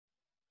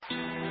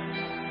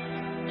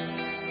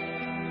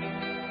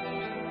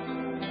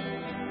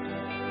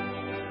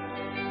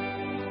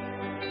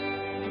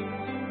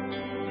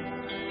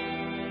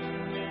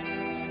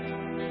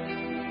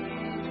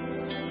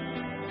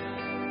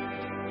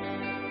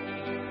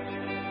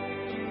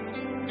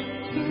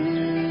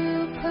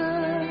You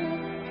put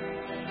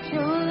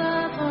your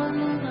love on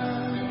the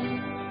line.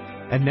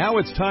 And now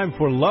it's time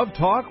for Love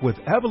Talk with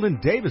Evelyn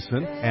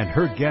Davison and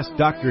her guest,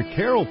 Dr.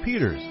 Carol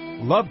Peters.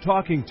 Love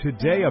talking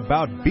today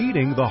about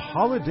beating the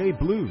holiday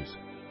blues.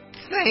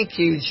 Thank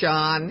you,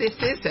 John. This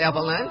is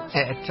Evelyn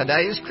at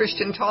today's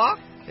Christian Talk,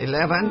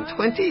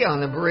 11:20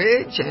 on the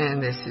bridge,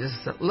 and this is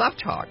Love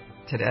Talk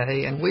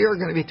today. And we are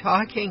going to be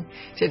talking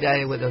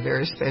today with a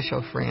very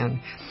special friend.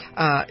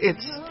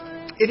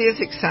 It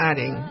is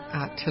exciting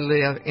to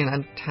live in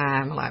a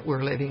time like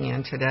we're living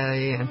in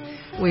today, and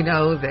we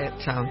know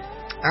that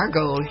our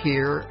goal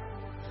here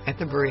at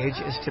the bridge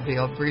is to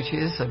build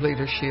bridges of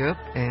leadership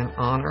and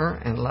honor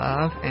and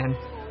love. And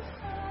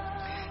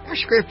our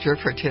scripture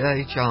for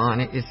today,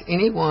 John, is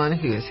anyone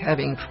who is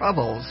having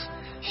troubles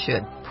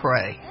should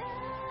pray.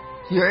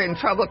 You're in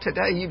trouble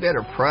today, you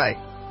better pray.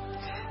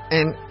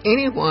 And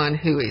anyone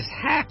who is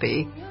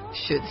happy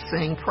should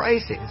sing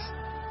praises.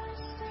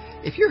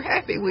 If you're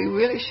happy, we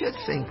really should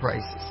sing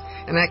praises.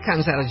 And that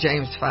comes out of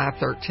James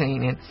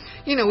 5:13. And,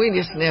 you know, we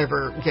just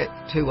never get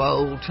too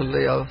old to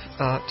live,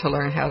 to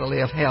learn how to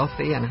live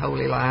healthy and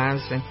holy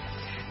lives. And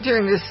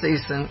during this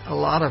season, a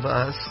lot of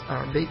us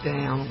are beat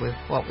down with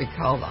what we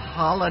call the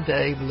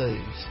holiday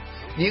blues.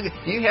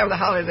 Do you have the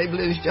holiday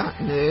blues, John?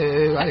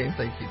 No, I didn't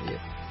think you did.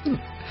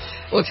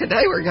 Well,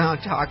 today we're going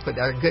to talk with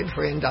our good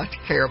friend, Dr.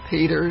 Carol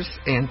Peters.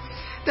 And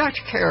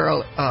Dr.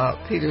 Carol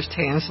Peters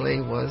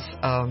Tansley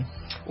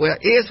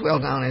is well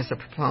known as a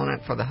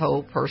proponent for the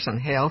whole person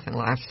health and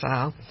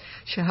lifestyle.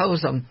 She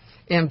holds an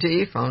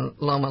MD from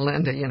Loma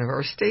Linda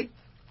University,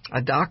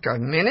 a doctor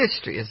of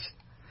ministries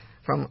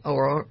from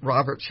Oral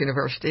Roberts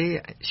University.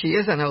 She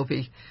is an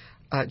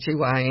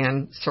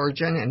OB-GYN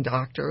surgeon and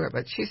doctor,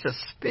 but she's a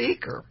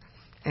speaker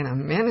and a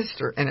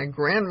minister and a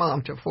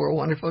grandmom to 4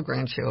 wonderful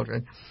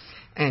grandchildren,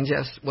 and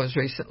just was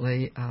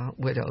recently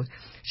widowed.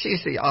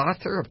 She's the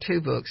author of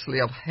 2 books,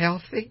 Live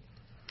Healthy,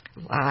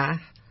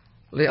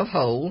 Live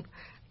Whole,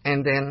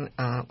 and then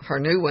her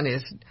new one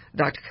is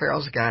Dr.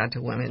 Carol's Guide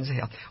to Women's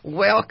Health.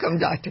 Welcome,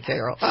 Dr.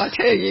 Carol. I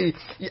tell you,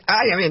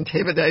 I am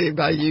intimidated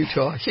by you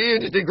to a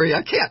huge degree.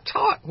 I can't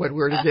talk when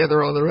we're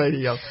together on the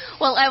radio.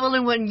 Well,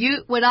 Evelyn,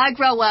 when I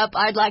grow up,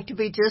 I'd like to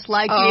be just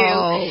like you.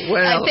 Oh,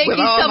 well, thank with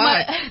you all so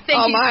my, much.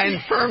 my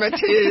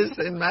infirmities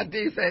and my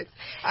defects,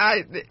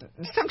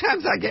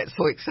 sometimes I get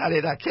so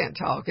excited I can't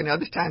talk, and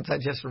other times I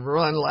just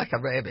run like a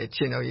rabbit.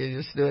 You know,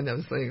 you're just doing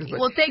those things.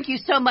 But, well, thank you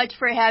so much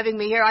for having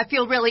me here. I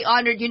feel really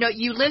honored. You know,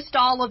 you list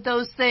all of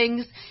those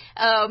things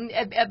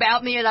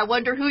about me, and I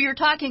wonder who you're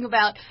talking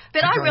about.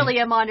 But I really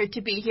am honored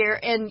to be here.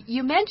 And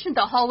you mentioned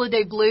the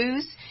holiday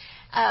blues.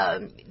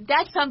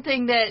 That's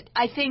something that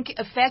I think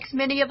affects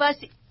many of us.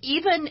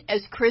 Even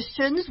as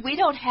Christians, we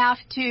don't have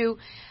to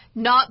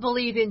not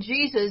believe in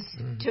Jesus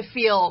to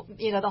feel,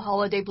 you know, the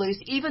holiday blues.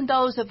 Even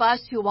those of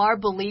us who are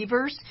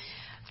believers,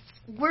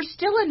 we're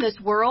still in this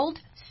world.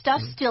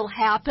 Stuff still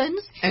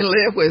happens. And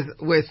live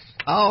with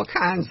all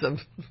kinds of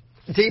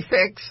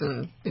defects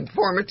and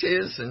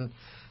infirmities and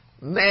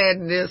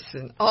madness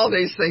and all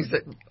these things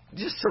that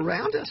just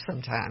surround us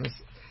sometimes.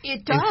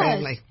 It does. In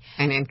family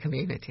and in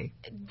community.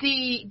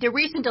 The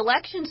recent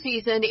election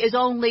season is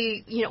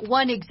only, you know,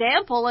 one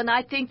example, and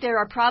I think there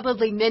are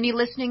probably many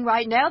listening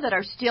right now that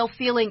are still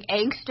feeling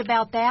angst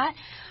about that.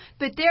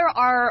 But there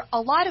are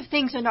a lot of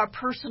things in our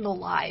personal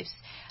lives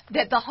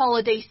that the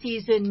holiday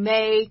season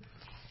may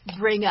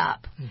bring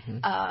up.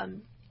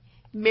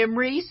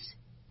 Memories,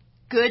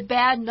 good,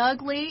 bad, and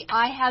ugly.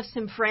 I have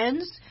some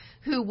friends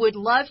who would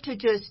love to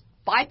just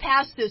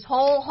bypass this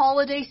whole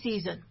holiday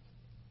season.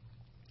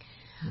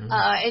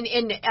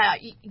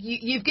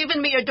 You've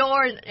given me a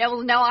door, and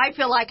now I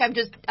feel like I'm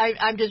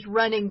just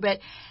running. But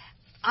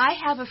I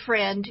have a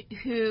friend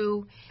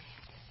who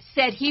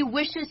said he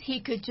wishes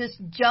he could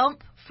just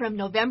jump from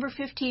November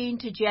 15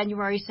 to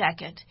January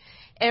 2nd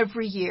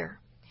every year.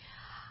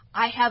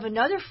 I have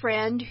another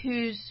friend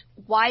whose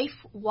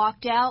wife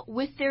walked out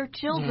with their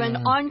children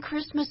on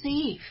Christmas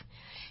Eve.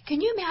 Can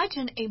you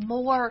imagine a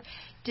more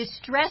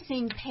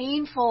distressing,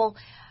 painful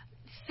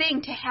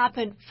thing to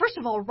happen, first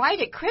of all, right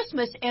at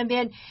Christmas, and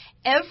then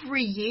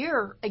every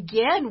year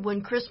again when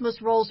Christmas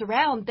rolls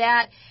around,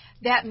 that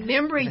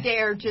memory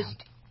there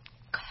just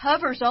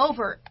covers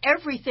over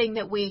everything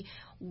that we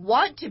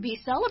want to be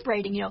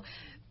celebrating. You know,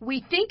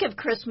 we think of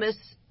Christmas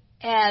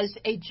as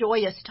a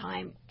joyous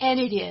time, and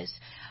it is.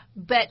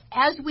 But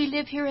as we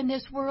live here in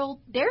this world,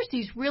 there's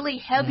these really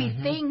heavy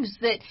things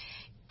that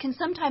can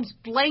sometimes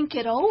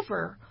blanket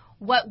over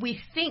what we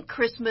think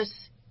Christmas,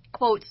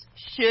 quotes,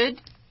 should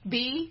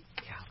be.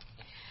 Yeah.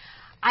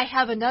 I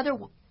have another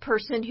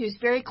person who's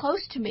very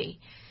close to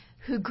me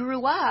who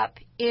grew up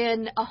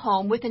in a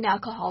home with an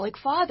alcoholic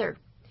father.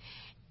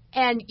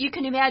 And you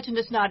can imagine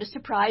it's not a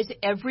surprise.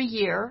 Every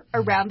year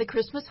around the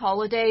Christmas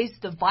holidays,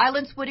 the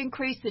violence would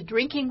increase, the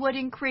drinking would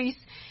increase.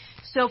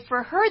 So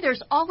for her,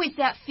 there's always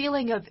that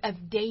feeling of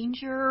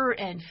danger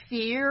and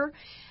fear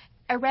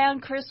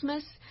around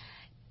Christmas.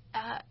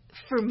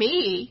 For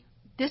me,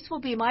 this will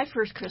be my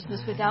first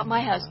Christmas without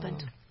my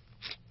husband.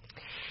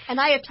 And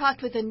I have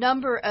talked with a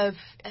number of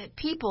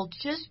people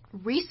just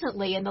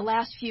recently in the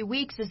last few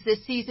weeks as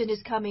this season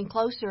is coming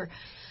closer,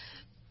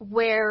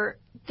 where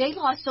they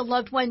lost a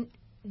loved one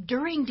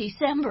during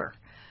December.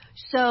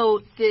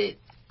 So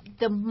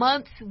the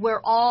month where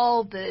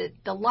all the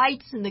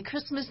lights and the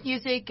Christmas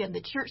music and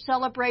the church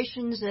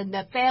celebrations and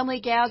the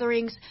family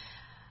gatherings,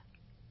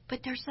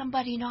 but there's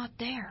somebody not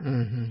there.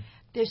 Mm-hmm.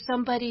 There's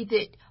somebody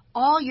that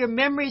all your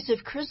memories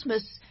of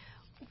Christmas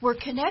were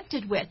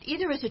connected with,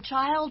 either as a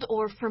child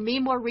or for me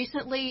more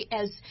recently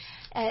as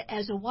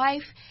a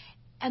wife,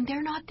 and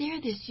they're not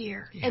there this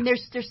year. Yeah. And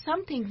there's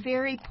something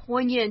very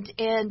poignant,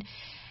 and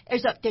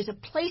there's a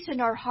place in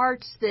our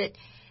hearts that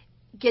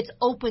gets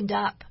opened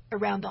up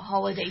around the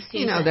holiday season.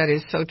 You know, that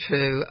is so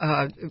true.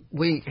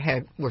 We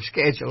were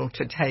scheduled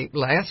to tape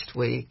last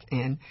week,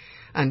 and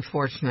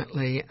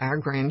unfortunately, our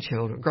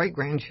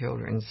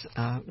great-grandchildren's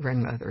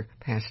grandmother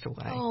passed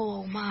away.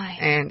 Oh, my.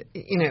 And,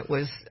 you know, it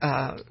was,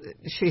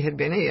 she had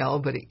been ill,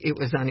 but it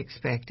was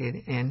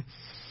unexpected. And,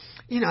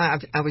 you know,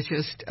 I was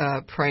just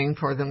praying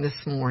for them this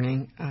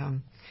morning.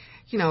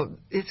 You know,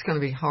 it's going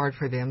to be hard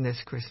for them this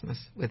Christmas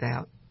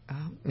without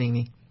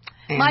Mimi.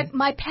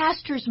 My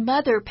pastor's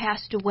mother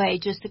passed away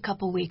just a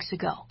couple weeks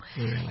ago.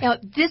 Really? Now,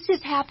 this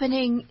is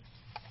happening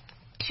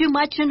too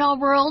much in our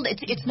world.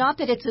 It's not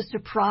that it's a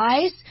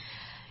surprise,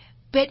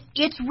 but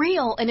it's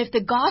real. And if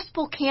the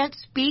gospel can't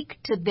speak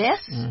to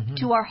this,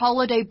 to our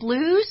holiday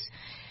blues,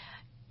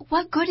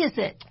 what good is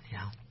it?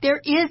 Yeah.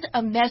 There is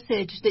a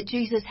message that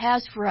Jesus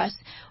has for us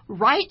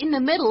right in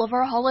the middle of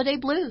our holiday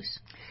blues.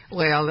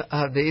 Well,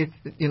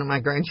 my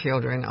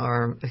grandchildren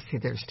are, let's see,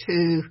 there's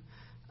 2,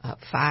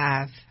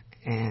 5,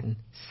 and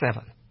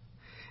 7.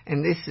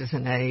 And this is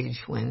an age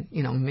when,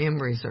 you know,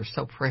 memories are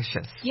so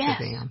precious Yes.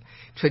 to them,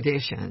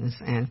 traditions.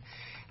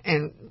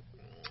 And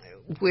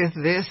with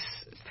this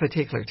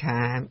particular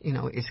time, you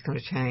know, it's going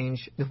to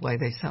change the way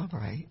they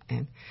celebrate.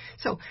 And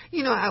so,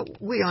 you know,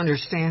 we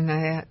understand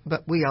that,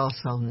 but we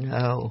also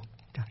know,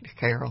 Dr.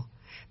 Carol,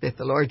 that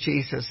the Lord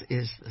Jesus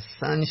is the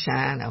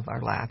sunshine of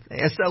our life,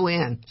 the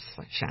S-O-N,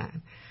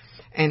 sunshine.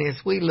 And as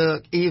we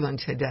look even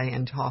today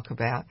and talk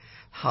about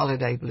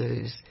holiday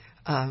blues,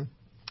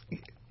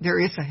 there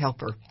is a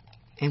helper,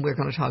 and we're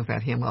going to talk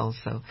about him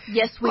also.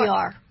 Yes, we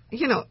are.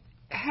 You know,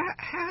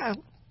 how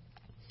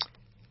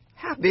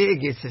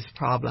big is this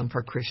problem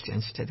for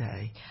Christians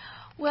today?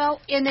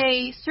 Well, in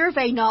a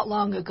survey not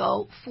long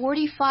ago,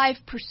 45%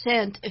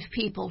 of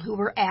people who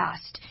were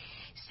asked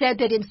said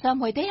that in some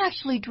way they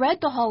actually dread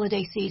the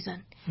holiday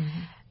season.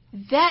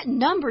 Mm-hmm. That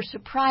number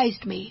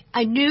surprised me.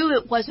 I knew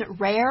it wasn't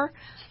rare,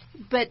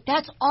 but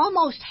that's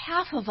almost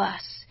half of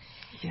us.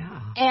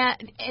 Yeah.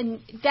 And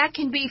that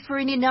can be for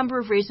any number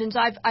of reasons.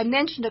 I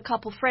mentioned a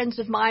couple friends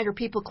of mine or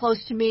people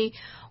close to me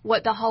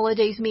what the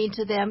holidays mean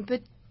to them,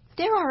 but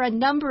there are a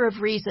number of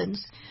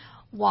reasons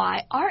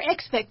why our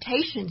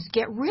expectations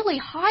get really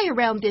high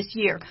around this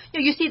year. You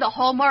know, you see the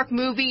Hallmark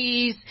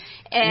movies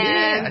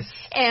and yes.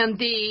 and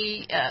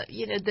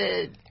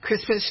the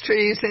Christmas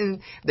trees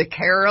and the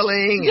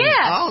caroling yes.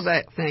 and all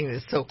that thing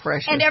is so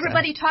precious. And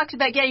everybody talks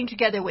about getting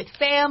together with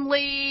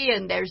family,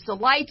 and there's the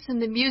lights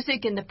and the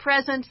music and the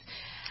presents.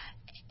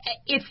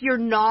 If you're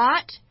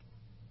not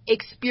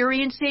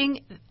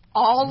experiencing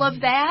all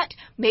of that,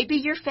 maybe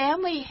your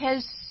family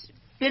has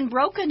been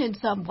broken in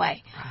some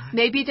way. Right.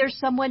 Maybe there's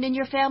someone in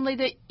your family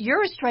that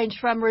you're estranged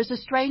from or is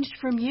estranged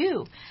from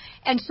you.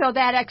 And so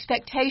that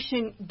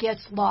expectation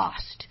gets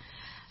lost.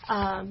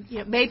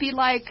 Maybe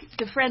like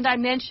the friend I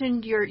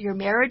mentioned, your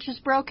marriage is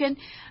broken.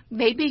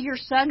 Maybe your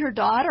son or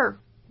daughter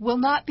will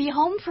not be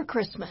home for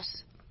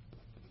Christmas.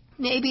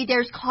 Maybe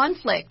there's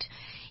conflict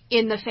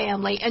in the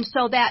family. And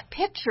so that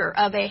picture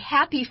of a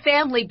happy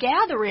family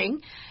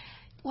gathering,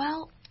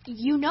 well,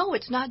 you know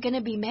it's not going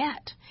to be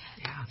met.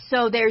 Yeah.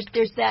 So there's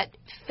that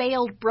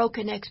failed,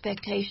 broken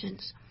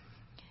expectations.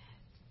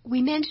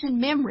 We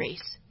mentioned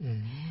memories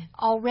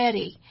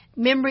already.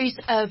 Memories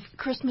of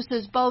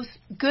Christmases, both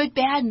good,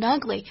 bad, and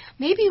ugly.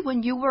 Maybe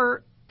when you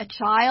were a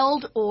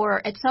child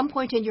or at some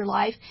point in your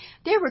life,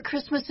 there were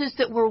Christmases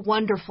that were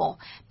wonderful,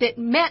 that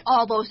met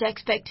all those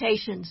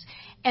expectations.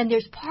 And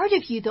there's part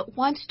of you that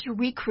wants to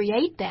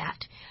recreate that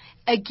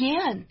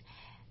again.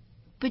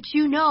 But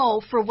you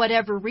know, for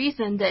whatever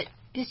reason, that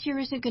this year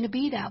isn't going to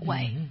be that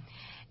way. Mm-hmm.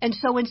 And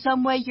so in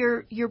some way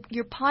you're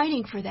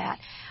pining for that.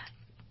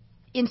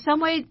 In some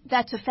way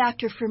that's a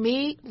factor for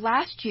me.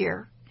 Last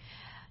year,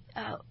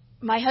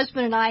 my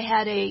husband and I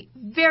had a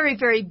very,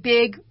 very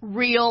big,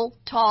 real,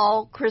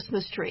 tall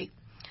Christmas tree.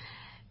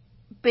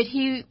 But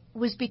he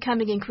was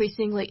becoming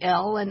increasingly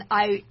ill, and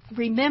I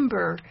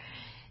remember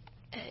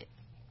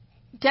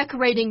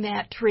decorating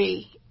that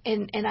tree,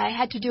 and I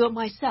had to do it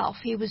myself.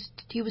 He was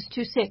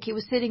too sick. He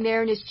was sitting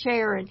there in his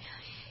chair, and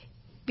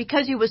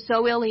because he was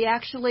so ill, he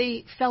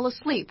actually fell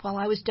asleep while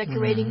I was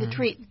decorating the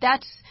tree.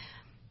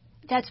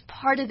 That's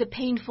part of the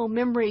painful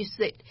memories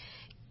that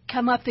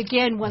come up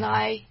again when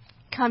I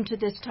come to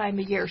this time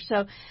of year.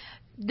 So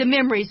the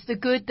memories, the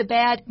good, the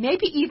bad,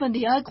 maybe even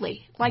the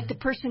ugly, like the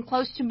person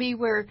close to me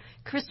where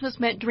Christmas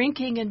meant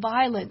drinking and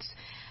violence.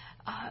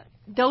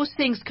 Those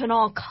things can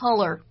all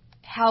color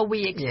how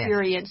we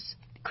experience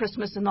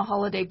Christmas and the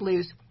holiday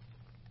blues.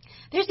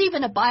 There's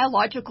even a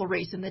biological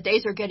reason. The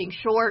days are getting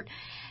short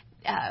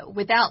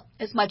without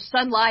as much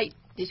sunlight.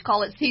 They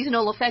call it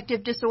seasonal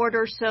affective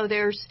disorder. So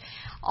there's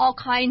all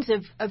kinds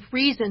of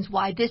reasons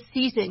why this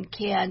season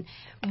can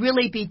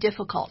really be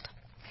difficult.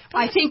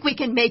 I think we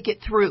can make it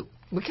through.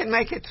 We can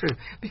make it through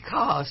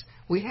because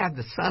we have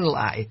the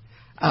sunlight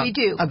we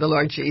do. Of the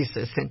Lord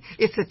Jesus. And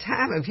it's a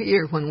time of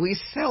year when we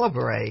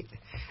celebrate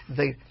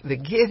the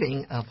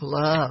giving of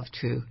love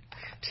to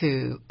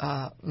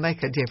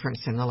make a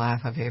difference in the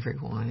life of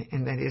everyone,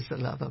 and that is the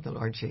love of the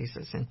Lord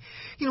Jesus. And,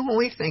 when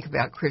we think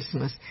about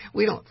Christmas,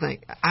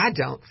 I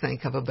don't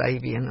think of a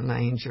baby in the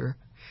manger.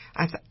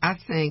 I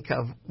think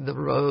of the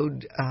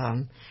road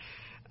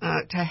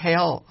to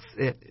health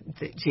that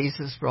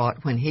Jesus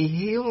brought when he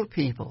healed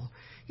people.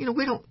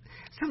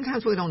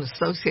 Sometimes we don't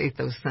associate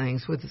those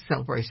things with the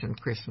celebration of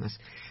Christmas,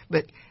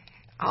 but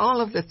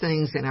all of the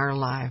things in our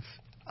life,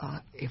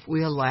 if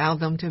we allow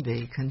them to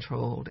be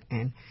controlled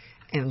and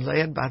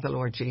led by the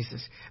Lord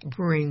Jesus,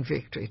 bring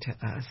victory to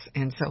us.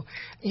 And so,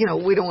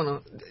 we don't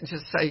want to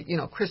just say,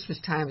 Christmas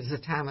time is a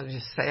time of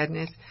just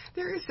sadness.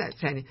 There is that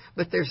sadness,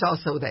 but there's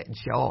also that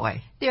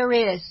joy. There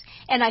is.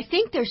 And I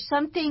think there's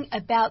something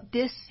about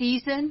this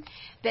season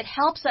that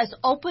helps us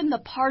open the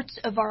parts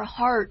of our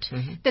heart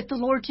that the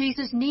Lord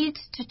Jesus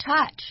needs to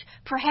touch,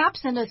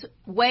 perhaps in a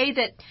way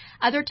that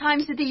other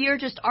times of the year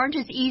just aren't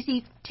as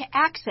easy to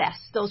access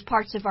those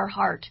parts of our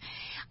heart.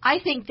 I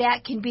think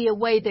that can be a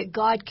way that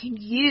God can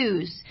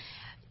use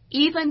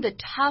even the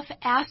tough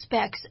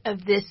aspects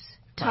of this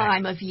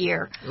time of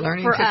year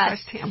Learning for to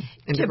us trust Him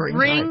and to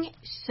bring life.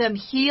 some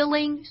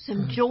healing,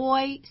 some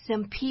joy,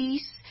 some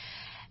peace.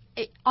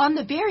 On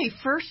the very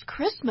first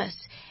Christmas,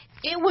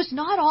 it was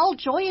not all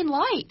joy and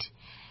light.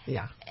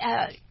 Yeah.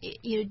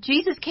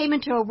 Jesus came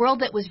into a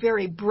world that was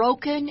very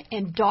broken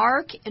and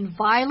dark and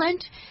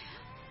violent,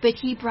 but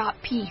he brought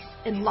peace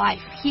and life.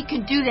 He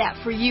can do that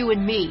for you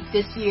and me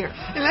this year.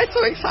 And that's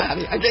so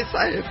exciting. I get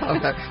excited to talk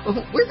about it.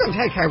 Well, we're going to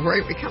take our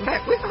break. We come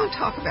back. We're going to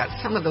talk about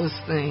some of those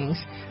things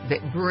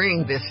that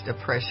bring this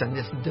depression,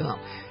 this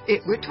dump.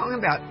 We're talking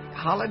about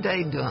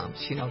holiday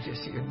dumps.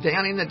 Just you're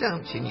down in the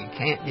dumps and you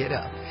can't get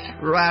up.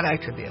 Right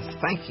after this.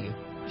 Thank you,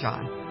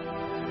 John.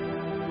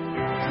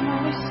 Come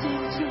on, we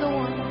sing to the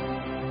one.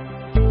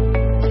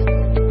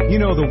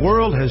 The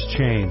world has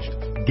changed.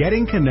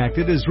 Getting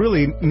connected is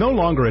really no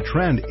longer a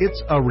trend.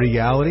 It's a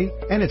reality,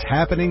 and it's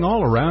happening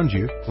all around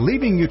you,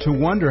 leaving you to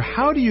wonder,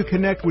 how do you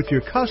connect with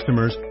your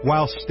customers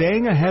while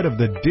staying ahead of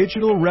the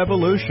digital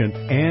revolution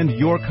and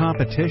your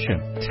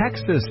competition?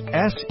 Texas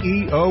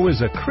SEO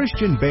is a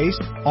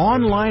Christian-based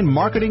online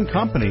marketing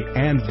company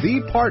and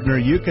the partner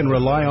you can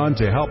rely on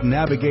to help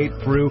navigate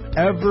through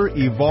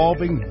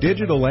ever-evolving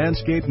digital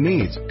landscape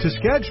needs. To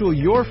schedule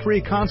your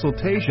free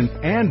consultation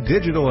and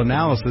digital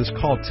analysis,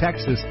 call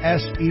Texas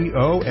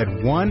SEO at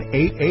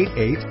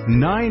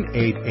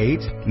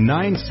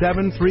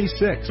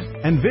 1-888-988-9736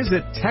 and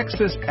visit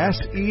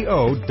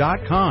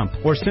TexasSEO.com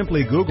or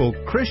simply Google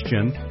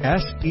Christian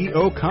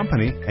SEO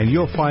Company and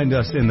you'll find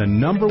us in the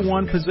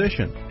 #1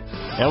 position.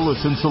 Ellis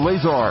 &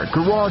 Salazar,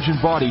 Garage and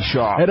Body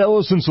Shop. At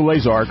Ellis &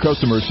 Salazar,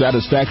 customer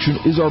satisfaction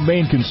is our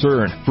main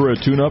concern. For a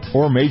tune-up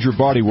or major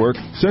body work,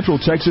 Central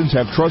Texans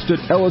have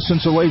trusted Ellis &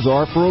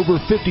 Salazar for over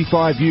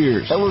 55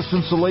 years. Ellis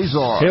 &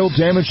 Salazar, hail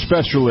damage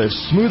specialists,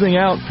 smoothing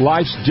out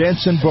life's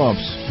dents and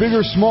bumps, big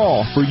or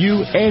small, for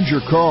you and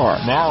your car.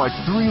 Now at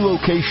 3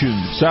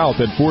 locations.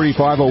 South at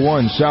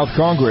 4501 South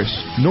Congress,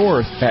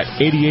 north at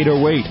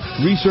 8808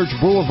 Research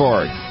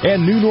Boulevard,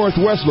 and new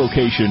northwest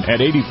location at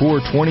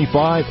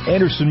 8425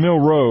 Anderson Mill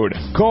Road.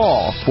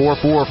 Call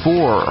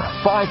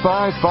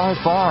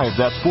 444-5555.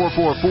 That's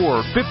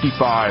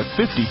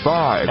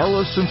 444-5555.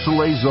 Ellis &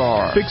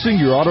 Salazar. Fixing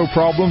your auto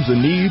problems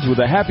and needs with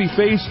a happy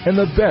face and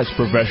the best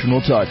professional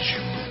touch.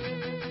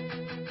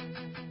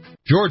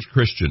 George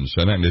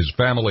Christensen and his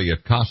family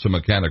at Casa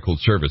Mechanical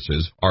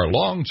Services are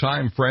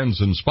longtime friends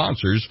and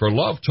sponsors for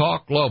Love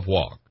Talk, Love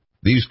Walk.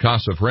 These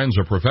Casa friends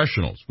are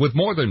professionals with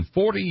more than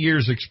 40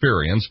 years'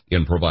 experience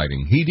in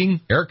providing heating,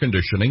 air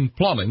conditioning,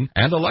 plumbing,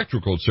 and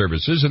electrical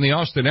services in the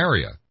Austin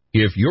area.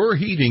 If your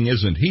heating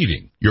isn't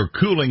heating, your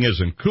cooling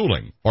isn't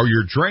cooling, or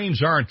your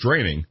drains aren't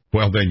draining,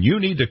 well, then you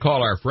need to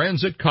call our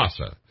friends at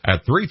Casa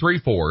at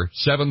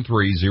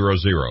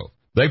 334-7300.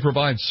 They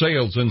provide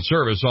sales and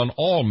service on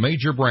all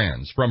major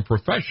brands from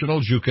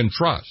professionals you can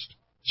trust.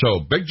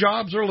 So big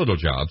jobs or little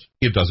jobs,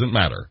 it doesn't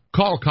matter.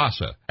 Call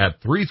Casa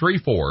at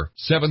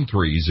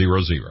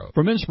 334-7300.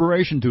 From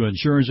inspiration to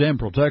insurance and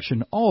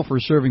protection, all for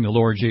serving the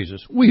Lord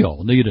Jesus. We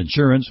all need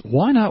insurance.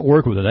 Why not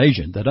work with an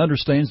agent that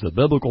understands the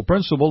biblical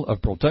principle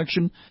of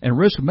protection and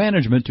risk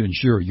management to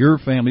ensure your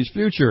family's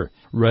future?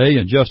 Ray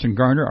and Justin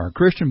Garner are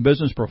Christian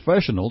business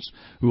professionals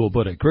who will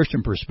put a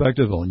Christian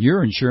perspective on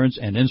your insurance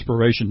and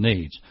inspiration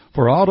needs.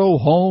 For auto,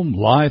 home,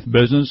 life,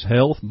 business,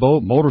 health,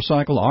 boat,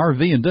 motorcycle,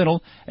 RV, and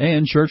dental,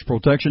 and church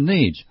protection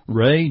needs.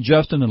 Ray,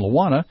 Justin, and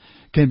Awana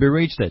can be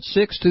reached at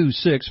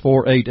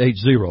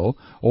 626-4880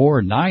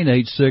 or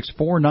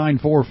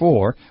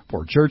 986-4944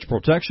 for church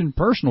protection,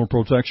 personal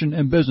protection,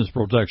 and business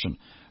protection.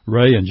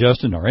 Ray and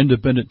Justin are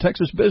independent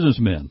Texas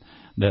businessmen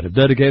that have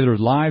dedicated their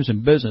lives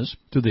and business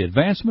to the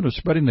advancement of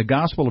spreading the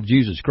gospel of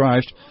Jesus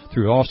Christ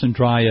through Austin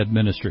Triad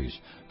Ministries.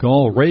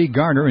 Call Ray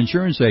Garner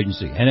Insurance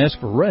Agency and ask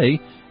for Ray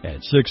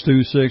at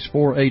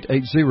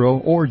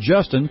 626-4880 or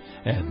Justin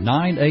at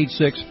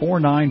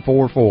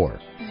 986-4944.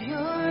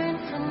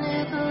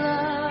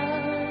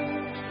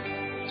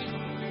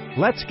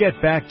 Let's get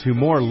back to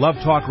more Love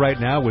Talk right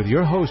now with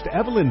your host,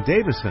 Evelyn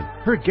Davison.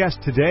 Her guest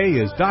today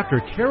is Dr.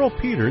 Carol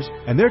Peters,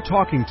 and they're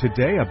talking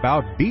today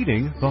about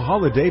beating the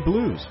holiday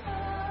blues.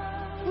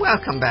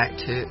 Welcome back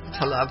to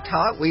Love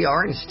Talk. We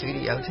are in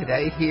studio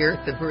today here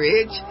at the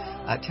Bridge.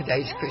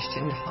 Today's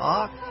Christian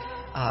Talk,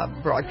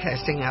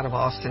 broadcasting out of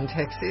Austin,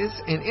 Texas.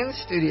 And in the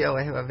studio,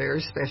 I have a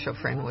very special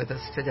friend with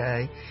us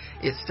today.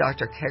 It's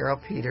Dr. Carol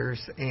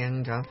Peters.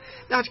 And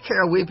Dr.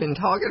 Carol, we've been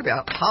talking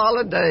about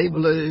holiday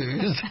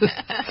blues.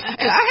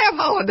 And I have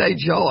holiday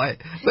joy,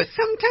 but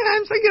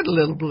sometimes I get a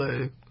little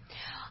blue.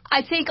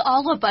 I think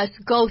all of us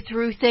go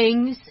through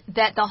things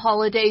that the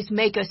holidays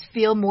make us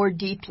feel more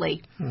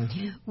deeply.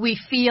 Mm-hmm. We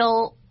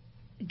feel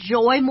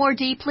joy more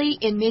deeply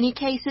in many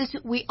cases.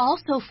 We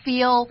also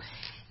feel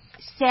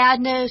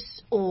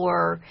sadness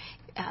or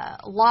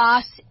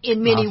loss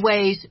in many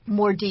ways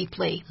more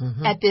deeply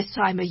at this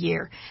time of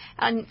year.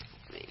 And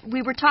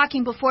we were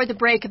talking before the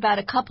break about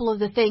a couple of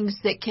the things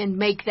that can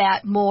make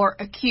that more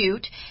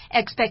acute.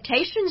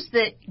 Expectations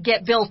that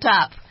get built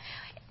up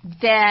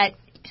that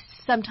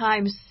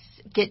sometimes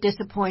get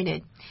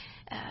disappointed.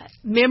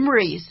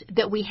 Memories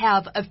that we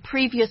have of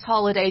previous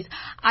holidays.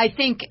 I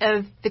think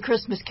of the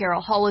Christmas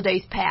Carol,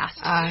 holidays past.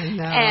 I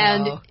know.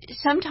 And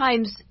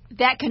sometimes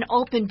that can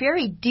open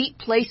very deep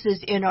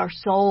places in our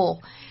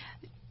soul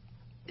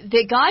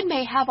that God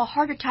may have a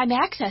harder time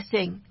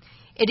accessing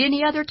at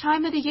any other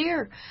time of the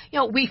year. You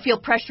know, we feel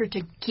pressure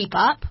to keep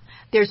up.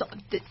 There's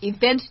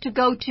events to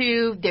go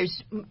to.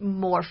 There's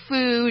more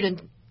food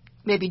and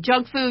maybe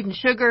junk food and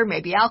sugar,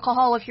 maybe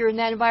alcohol if you're in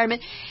that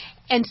environment.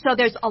 And so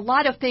there's a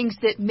lot of things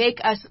that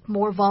make us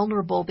more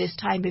vulnerable this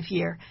time of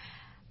year.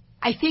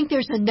 I think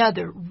there's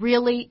another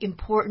really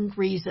important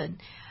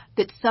reason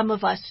that some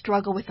of us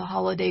struggle with the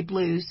holiday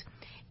blues,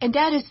 and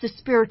that is the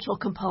spiritual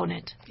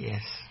component.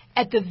 Yes.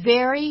 At the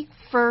very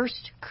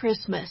first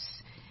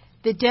Christmas,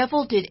 the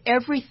devil did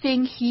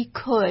everything he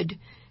could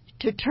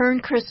to turn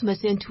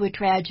Christmas into a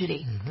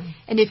tragedy. Mm-hmm.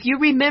 And if you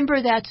remember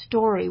that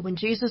story, when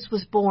Jesus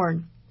was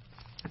born,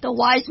 the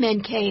wise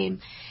men came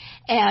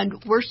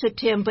and worshipped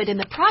him, but in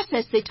the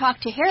process they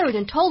talked to Herod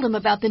and told him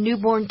about the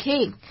newborn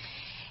king.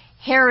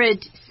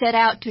 Herod set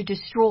out to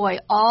destroy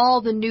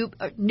all the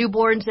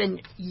newborns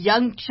and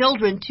young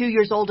children 2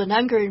 years old and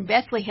younger in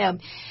Bethlehem.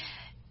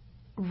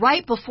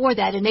 Right before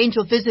that, an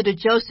angel visited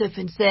Joseph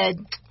and said,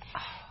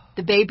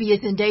 "The baby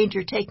is in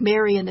danger. Take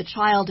Mary and the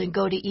child and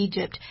go to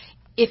Egypt."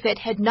 If it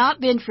had not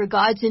been for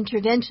God's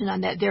intervention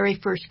on that very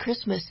first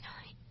Christmas,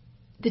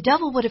 the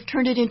devil would have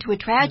turned it into a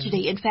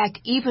tragedy. In fact,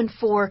 even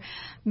for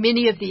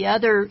many of the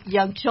other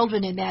young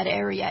children in that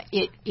area,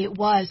 it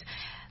was.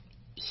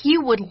 He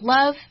would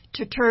love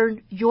to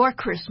turn your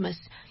Christmas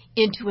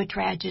into a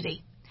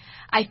tragedy.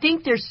 I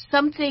think there's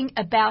something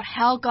about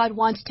how God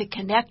wants to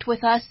connect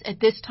with us at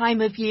this time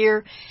of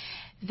year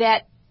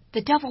that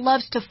the devil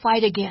loves to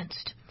fight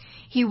against.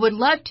 He would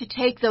love to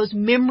take those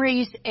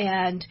memories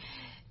and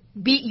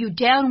beat you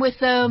down with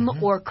them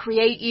or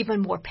create even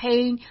more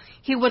pain.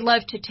 He would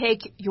love to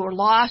take your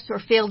loss or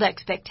failed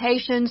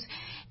expectations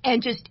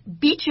and just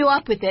beat you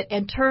up with it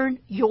and turn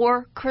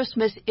your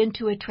Christmas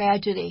into a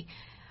tragedy.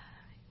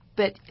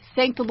 But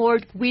thank the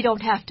Lord, we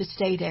don't have to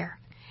stay there.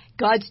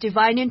 God's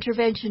divine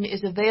intervention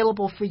is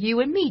available for you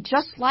and me,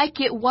 just like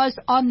it was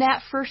on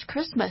that first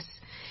Christmas.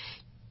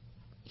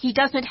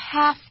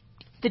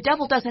 The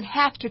devil doesn't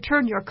have to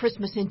turn your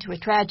Christmas into a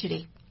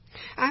tragedy.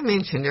 I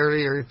mentioned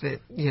earlier that,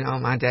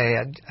 my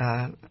dad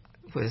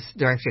was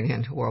directed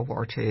into World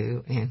War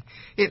II, and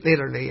it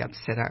literally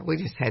upset we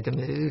just had to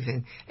move,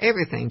 and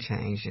everything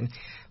changed. And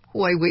the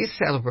way we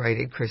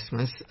celebrated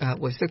Christmas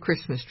was the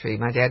Christmas tree.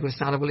 My dad was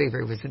not a believer.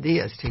 He was a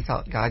deist. He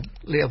thought God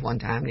lived one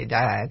time and he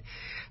died.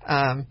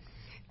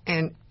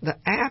 And the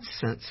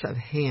absence of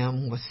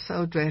him was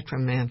so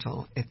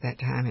detrimental at that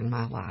time in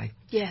my life.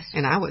 Yes.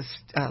 And I was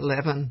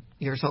 11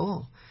 years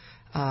old.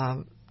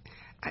 And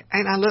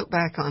I look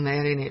back on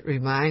that, and it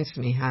reminds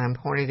me how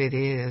important it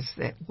is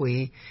that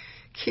we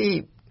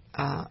keep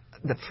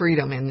the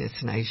freedom in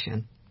this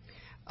nation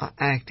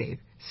active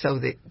so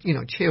that,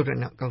 children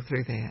don't go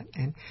through that.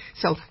 And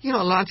so, a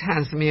lot of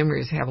times the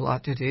memories have a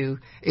lot to do.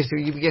 Is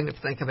you begin to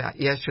think about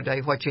yesterday,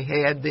 what you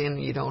had then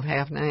you don't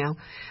have now.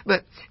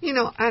 But,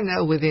 I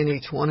know within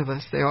each one of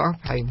us there are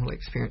painful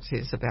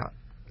experiences about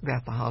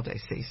the holiday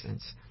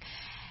seasons.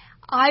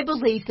 I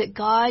believe that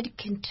God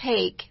can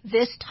take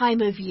this time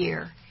of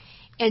year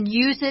and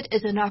use it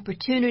as an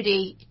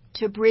opportunity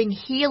to bring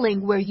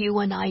healing where you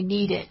and I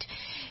need it.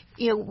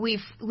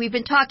 We've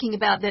been talking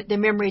about the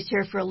memories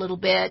here for a little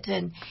bit,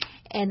 and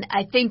And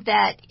I think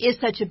that is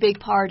such a big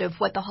part of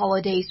what the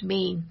holidays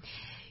mean.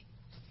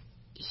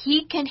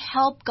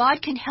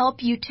 God can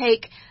help you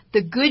take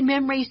the good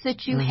memories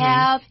that you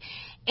have,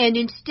 and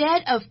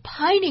instead of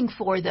pining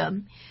for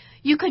them,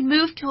 you can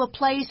move to a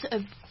place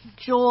of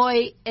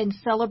joy and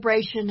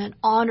celebration and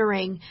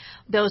honoring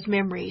those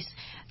memories.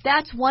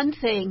 That's one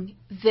thing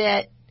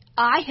that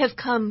I have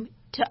come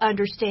to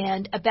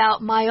understand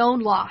about my own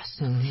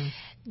loss.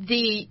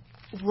 The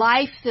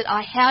life that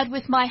I had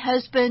with my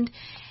husband,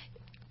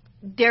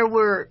 there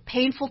were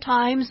painful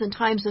times and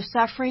times of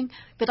suffering,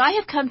 but I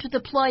have come to the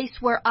place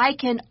where I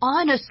can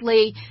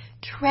honestly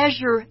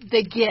treasure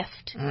the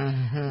gift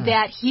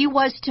that he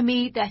was to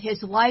me, that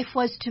his life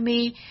was to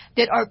me,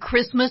 that our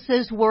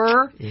Christmases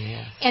were,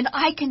 and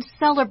I can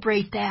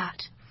celebrate that.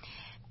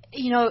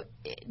 You know,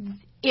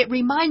 it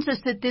reminds us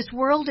that this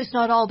world is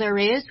not all there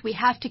is. We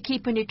have to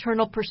keep an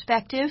eternal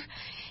perspective.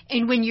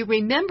 And when you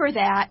remember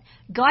that,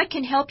 God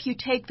can help you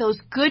take those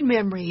good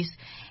memories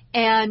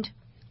and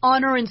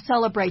honor and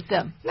celebrate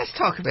them. Let's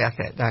talk about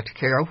that, Dr.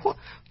 Carol.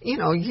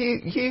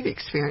 You've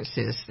experienced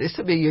this. This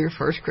will be your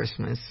first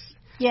Christmas.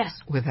 Yes.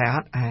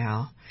 Without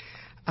Al.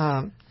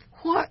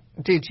 What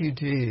did you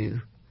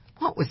do?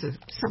 What was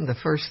some of the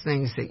first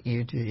things that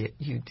you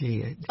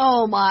did?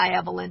 Oh, my,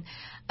 Evelyn.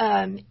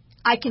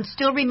 I can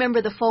still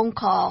remember the phone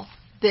call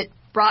that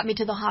brought me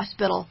to the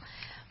hospital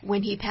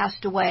when he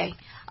passed away.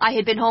 I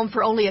had been home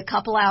for only a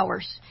couple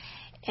hours,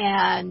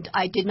 and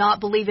I did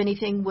not believe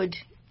anything would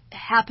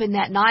happen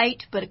that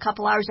night, but a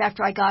couple hours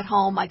after I got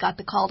home, I got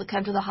the call to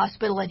come to the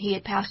hospital, and he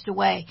had passed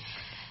away.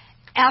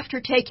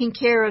 After taking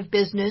care of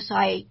business,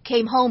 I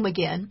came home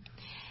again.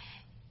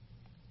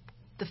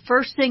 The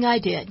first thing I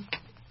did,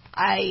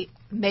 I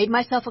made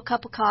myself a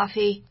cup of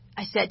coffee,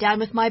 I sat down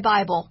with my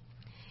Bible,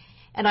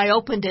 and I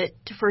opened it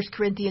to 1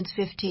 Corinthians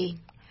 15,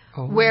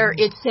 where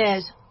it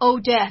says, "O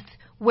death,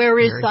 where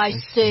is thy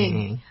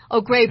sting? O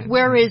grave,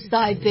 where is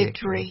thy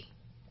victory?"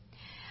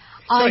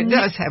 So it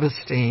does have a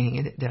sting,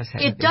 and it does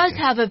have a victory. It does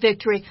have a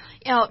victory.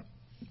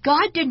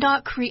 God did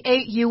not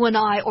create you and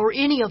I, or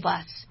any of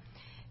us,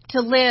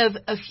 to live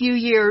a few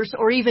years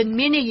or even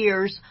many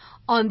years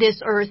on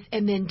this earth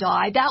and then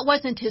die. That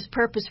wasn't his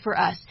purpose for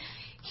us.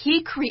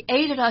 He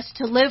created us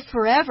to live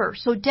forever,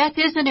 so death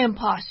is an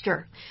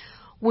imposter.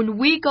 When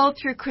we go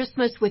through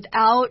Christmas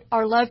without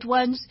our loved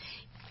ones,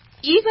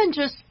 even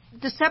just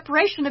the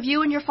separation of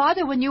you and your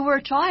father when you were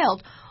a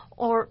child,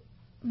 or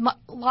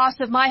loss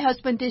of my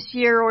husband this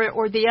year,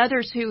 or the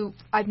others who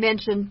I've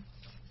mentioned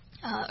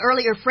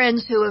earlier,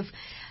 friends who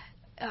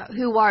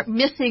are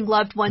missing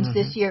loved ones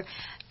this year,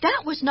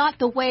 that was not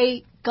the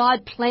way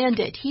God planned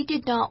it. He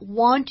did not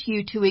want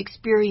you to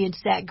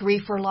experience that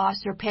grief or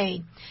loss or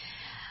pain.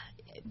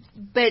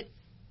 But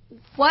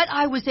what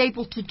I was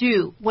able to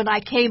do when I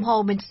came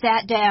home and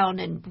sat down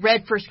and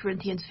read 1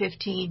 Corinthians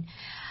 15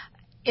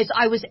 is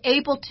I was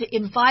able to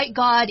invite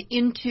God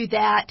into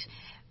that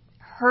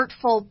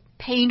hurtful,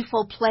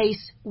 painful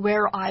place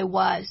where I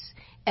was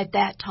at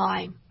that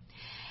time.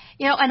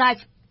 And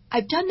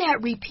I've done that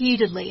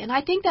repeatedly, and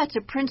I think that's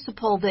a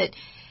principle that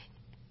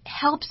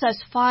helps us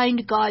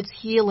find God's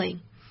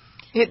healing.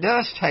 It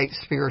does take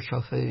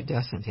spiritual food,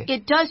 doesn't it?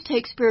 It does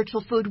take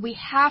spiritual food. We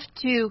have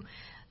to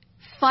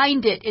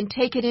find it and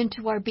take it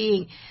into our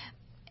being.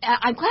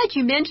 I'm glad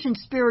you mentioned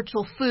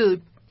spiritual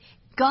food.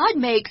 God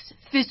makes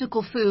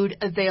physical food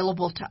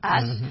available to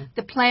us.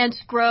 The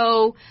plants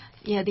grow,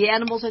 the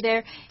animals are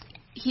there.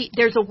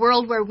 There's a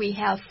world where we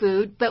have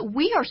food, but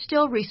we are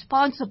still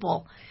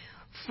responsible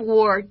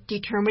for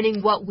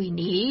determining what we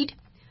need,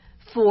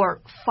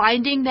 for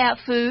finding that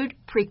food,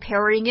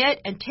 preparing it,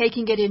 and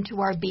taking it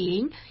into our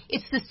being.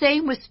 It's the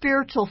same with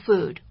spiritual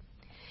food.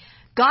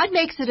 God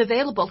makes it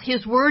available.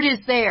 His word is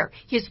there.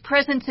 His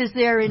presence is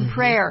there in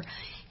prayer.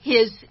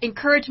 His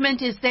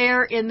encouragement is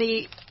there in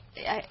the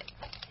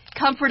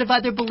comfort of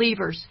other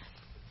believers.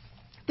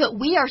 But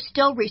we are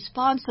still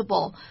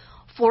responsible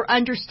for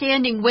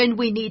understanding when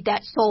we need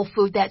that soul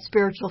food, that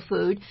spiritual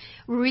food.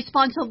 We're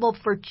responsible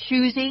for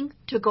choosing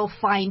to go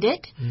find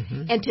it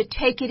and to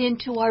take it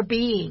into our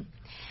being.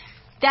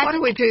 What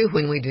do we do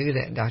when we do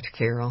that, Dr.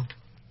 Carol?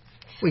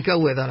 We go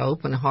with an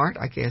open heart,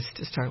 I guess,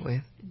 to start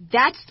with.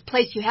 That's the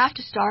place you have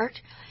to start.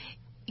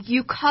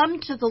 You come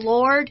to the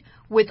Lord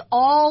with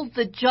all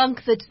the junk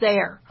that's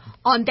there.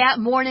 On that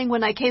morning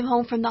when I came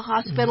home from the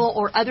hospital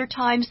or other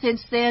times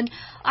since then,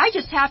 I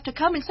just have to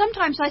come, and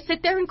sometimes I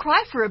sit there and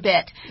cry for a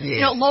bit.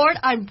 Yes. Lord,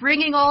 I'm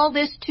bringing all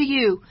this to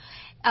you.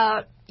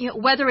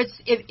 Whether it's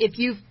if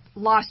you've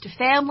lost a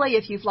family,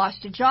 if you've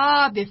lost a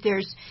job, if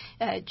there's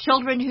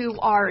children who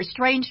are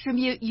estranged from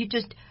you, you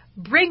just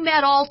bring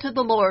that all to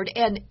the Lord,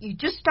 and you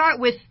just start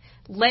with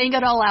laying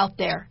it all out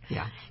there.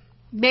 Yeah.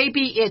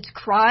 Maybe it's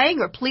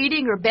crying or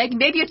pleading or begging.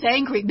 Maybe it's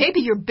angry.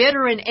 Maybe you're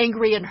bitter and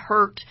angry and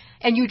hurt,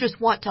 and you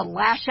just want to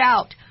lash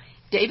out.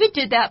 David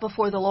did that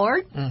before the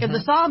Lord in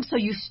the Psalms. So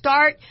you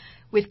start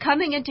with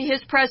coming into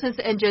His presence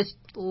and just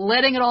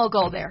letting it all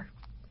go there.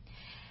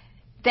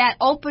 That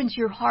opens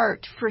your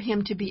heart for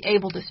Him to be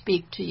able to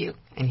speak to you.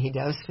 And He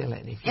does feel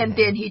it. And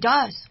then He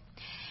does.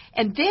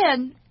 And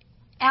then,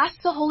 ask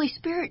the Holy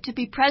Spirit to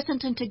be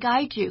present and to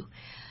guide you.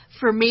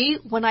 For me,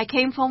 when I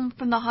came home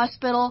from the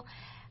hospital,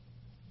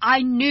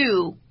 I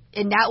knew,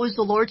 and that was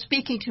the Lord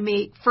speaking to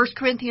me, 1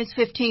 Corinthians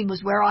 15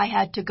 was where I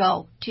had to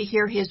go to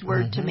hear His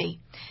word to me.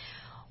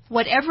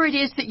 Whatever it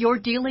is that you're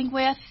dealing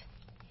with,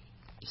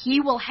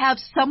 He will have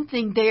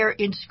something there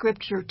in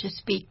Scripture to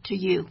speak to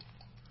you.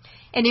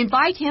 And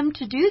invite Him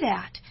to do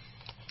that.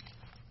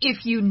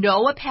 If you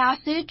know a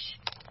passage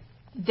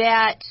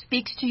that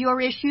speaks to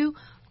your issue,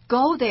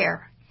 go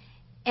there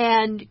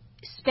and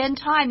spend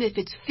time. If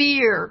it's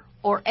fear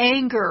or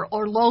anger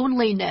or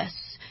loneliness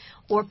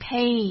or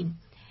pain,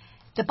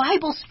 the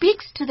Bible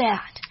speaks to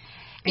that.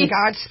 And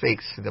God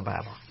speaks to the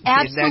Bible.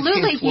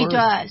 Absolutely, He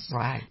does.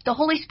 Right. The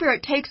Holy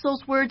Spirit takes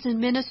those words and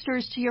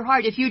ministers to your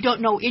heart. If you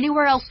don't know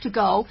anywhere else to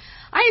go,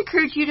 I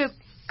encourage you to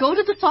go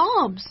to the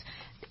Psalms.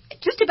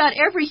 Just about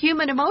every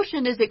human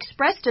emotion is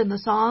expressed in the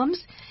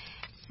Psalms.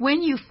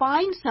 When you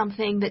find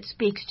something that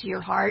speaks to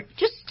your heart,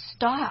 just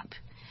stop.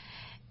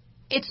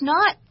 It's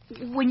not,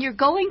 when you're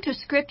going to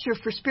Scripture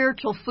for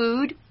spiritual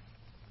food,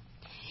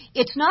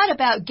 it's not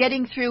about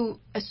getting through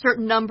a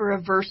certain number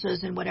of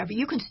verses and whatever.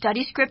 You can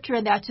study Scripture,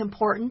 and that's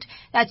important.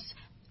 That's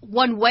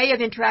one way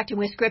of interacting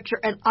with Scripture,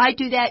 and I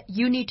do that.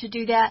 You need to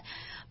do that.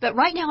 But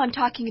right now I'm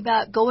talking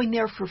about going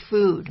there for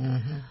food.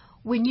 Mm-hmm.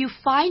 When you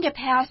find a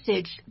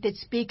passage that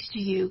speaks to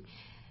you,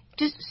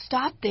 just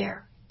stop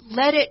there.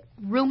 Let it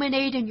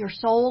ruminate in your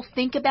soul.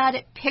 Think about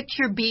it.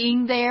 Picture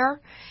being there.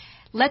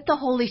 Let the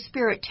Holy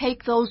Spirit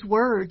take those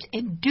words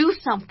and do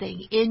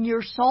something in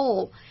your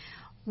soul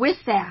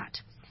with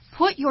that.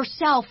 Put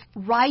yourself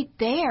right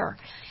there.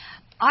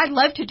 I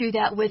love to do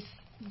that with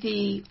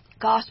the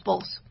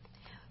Gospels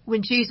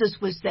when Jesus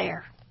was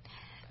there.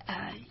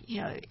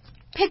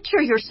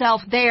 Picture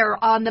yourself there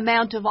on the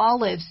Mount of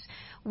Olives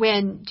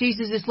when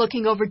Jesus is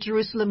looking over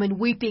Jerusalem and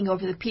weeping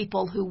over the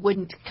people who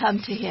wouldn't come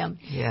to Him.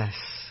 Yes.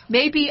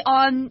 Maybe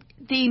on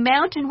the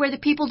mountain where the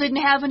people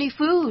didn't have any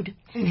food.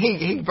 And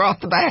he brought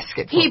the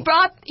basket. He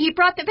brought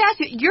the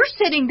basket. You're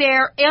sitting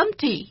there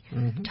empty,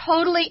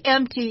 totally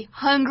empty,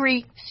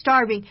 hungry,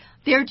 starving.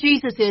 There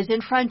Jesus is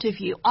in front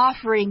of you,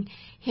 offering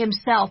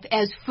Himself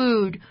as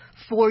food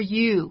for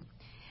you.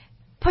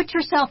 Put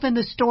yourself in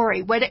the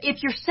story.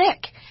 If you're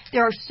sick,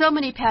 there are so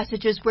many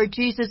passages where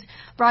Jesus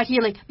brought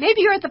healing.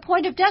 Maybe you're at the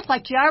point of death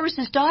like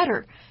Jairus'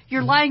 daughter.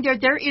 You're lying there.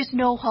 There is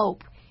no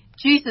hope.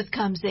 Jesus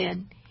comes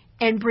in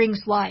and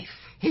brings life.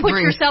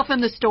 Put yourself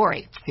in the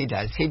story. He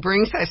does. He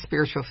brings that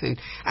spiritual food.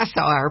 I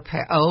saw our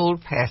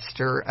old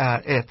pastor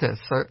at the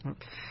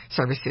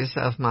services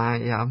of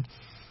my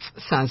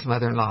son's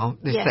mother-in-law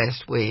this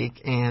past week,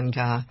 and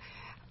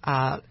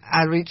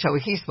I reached over.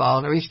 He's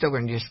bald. I reached over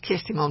and just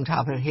kissed him on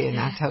top of the head, and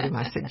I told him,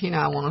 I said,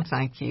 I want to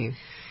thank you,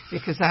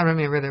 because I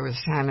remember there was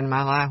a time in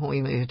my life when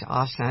we moved to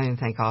Austin. I didn't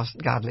think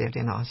God lived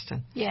in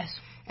Austin. Yes.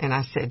 And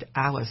I said,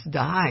 I was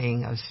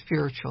dying of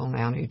spiritual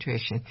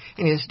malnutrition.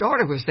 And his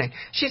daughter was there.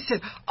 She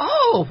said,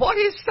 oh, what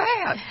is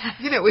that?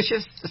 It was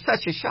just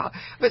such a shock.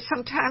 But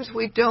sometimes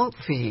we don't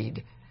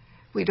feed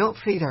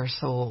our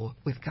soul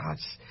with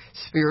God's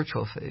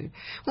spiritual food.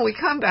 When we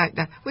come back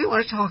now, we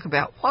want to talk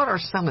about what are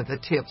some of the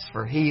tips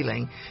for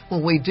healing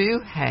when we do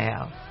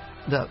have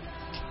the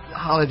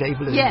holiday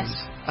blues. Yes.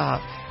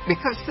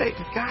 Because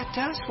God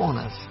does want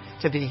us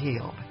to be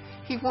healed.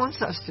 He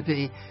wants us to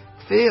be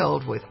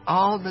filled with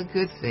all the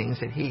good things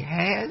that He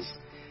has,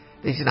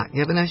 that He's not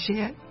given us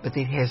yet, but that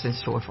He has in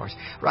store for us.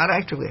 Right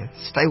after this,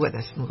 stay with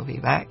us, and we'll be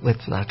back with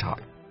Love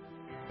Talk.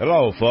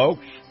 Hello,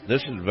 folks.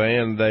 This is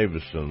Van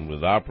Davison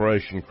with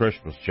Operation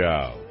Christmas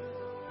Child.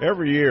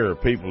 Every year,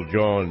 people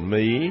join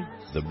me,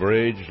 the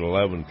Bridge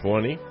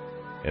 1120,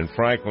 and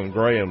Franklin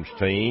Graham's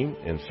team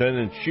in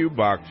sending shoe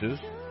boxes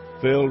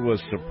filled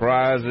with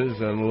surprises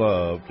and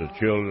love to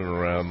children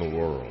around the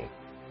world.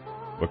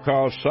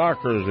 Because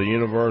soccer is a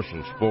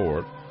universal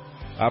sport,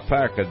 I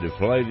pack a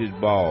deflated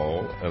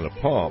ball and a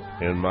pump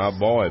in my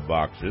boy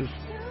boxes,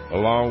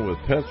 along with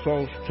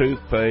pencils,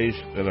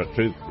 toothpaste, and a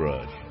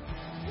toothbrush.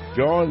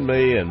 Join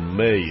me and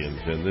millions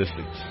in this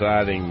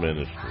exciting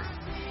ministry.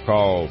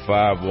 Call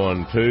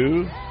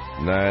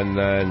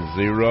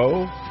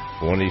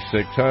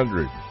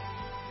 512-990-2600.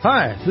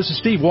 Hi, this is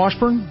Steve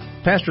Washburn,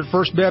 pastor at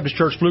First Baptist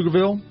Church,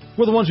 Pflugerville.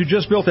 We're the ones who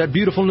just built that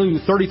beautiful new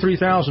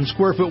 33,000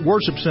 square foot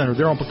worship center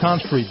there on Pecan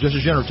Street, just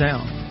as you enter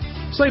town.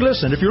 Say,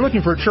 listen, if you're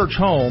looking for a church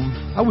home,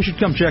 I wish you'd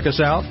come check us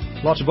out.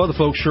 Lots of other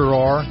folks sure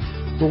are.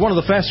 We're one of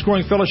the fastest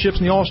growing fellowships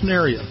in the Austin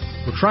area.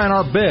 We're trying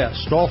our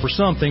best to offer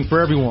something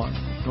for everyone.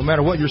 No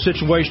matter what your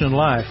situation in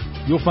life,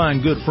 you'll find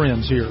good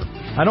friends here.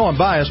 I know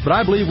I'm biased, but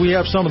I believe we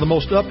have some of the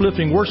most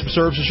uplifting worship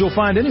services you'll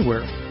find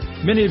anywhere.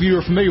 Many of you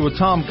are familiar with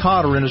Tom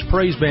Cotter and his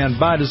praise band,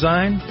 By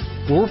Design.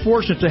 Well, we're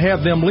fortunate to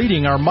have them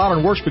leading our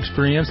modern worship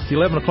experience at the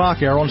 11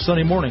 o'clock hour on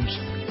Sunday mornings.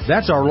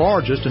 That's our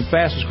largest and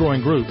fastest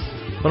growing group.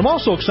 But I'm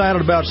also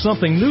excited about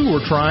something new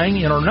we're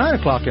trying in our 9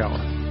 o'clock hour.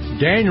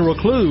 Daniel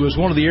Reclue is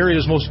one of the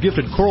area's most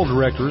gifted choral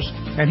directors,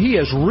 and he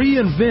has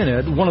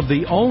reinvented one of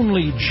the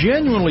only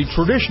genuinely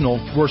traditional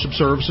worship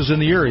services in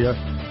the area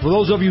for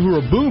those of you who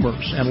are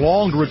boomers and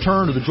long to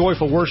return to the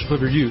joyful worship of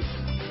your youth.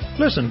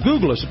 Listen,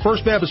 Google us at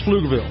First Baptist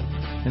Pflugerville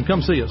and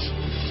come see us.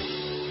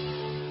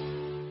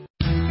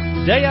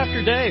 Day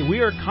after day, we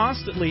are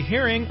constantly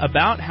hearing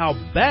about how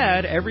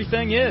bad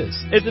everything is.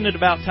 Isn't it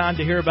about time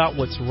to hear about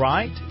what's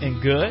right and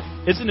good?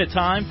 Isn't it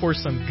time for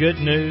some good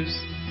news?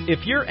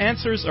 If your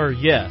answers are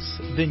yes,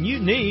 then you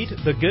need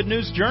the Good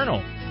News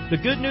Journal. The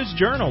Good News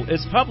Journal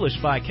is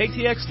published by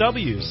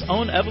KTXW's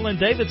own Evelyn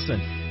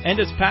Davidson, and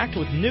it's packed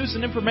with news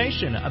and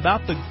information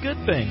about the good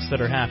things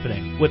that are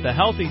happening. With a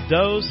healthy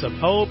dose of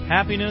hope,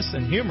 happiness,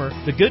 and humor,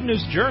 the Good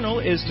News Journal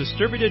is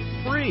distributed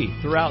free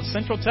throughout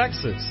Central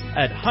Texas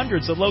at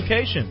hundreds of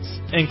locations,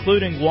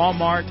 including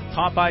Walmart,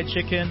 Popeye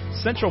Chicken,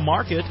 Central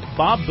Market,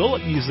 Bob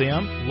Bullock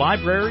Museum,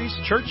 libraries,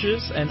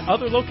 churches, and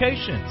other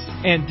locations.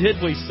 And did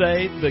we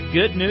say the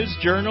Good News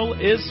Journal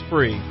is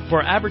free?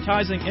 For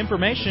advertising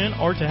information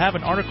or to have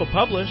an article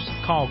published,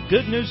 call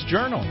Good News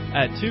Journal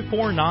at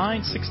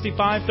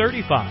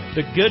 249-6535.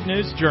 The Good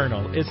News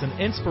Journal is an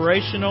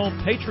inspirational,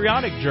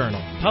 patriotic journal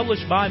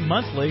published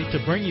bi-monthly to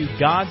bring you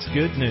God's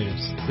good news.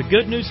 The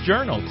Good News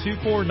Journal,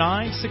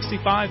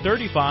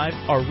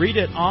 249-6535, or read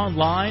it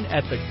online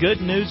at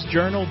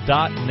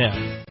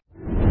thegoodnewsjournal.net.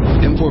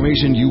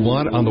 Information you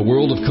want on the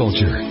world of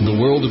culture, the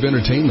world of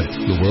entertainment,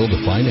 the world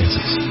of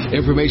finances.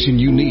 Information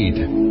you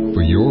need for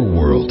your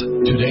world.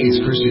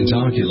 Today's Christian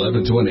Talk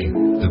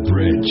 1120, The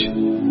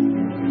Bridge.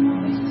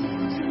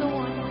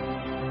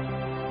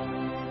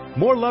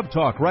 More Love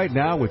Talk right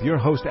now with your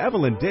host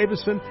Evelyn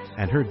Davison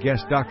and her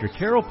guest Dr.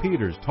 Carol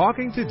Peters,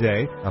 talking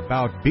today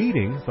about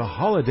beating the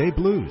holiday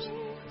blues.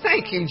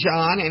 Thank you,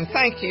 John, and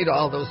thank you to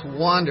all those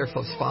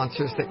wonderful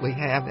sponsors that we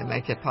have that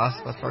make it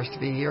possible for us to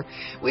be here.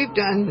 We've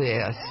done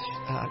this,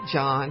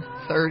 John,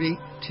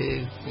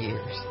 32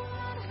 years.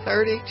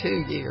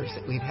 32 years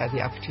that we've had the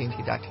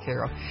opportunity, Dr.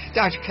 Carol.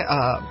 Dr.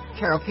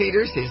 Carol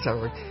Peters is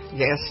our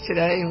guest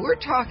today, and we're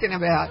talking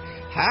about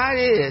how it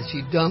is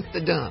you dump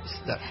the dumps,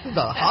 the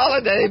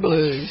holiday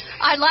blues.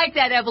 I like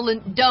that,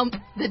 Evelyn. Dump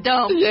the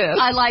dump. Yes.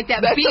 I like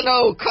that. That's an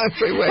old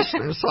country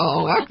western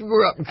song. I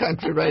grew up in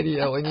country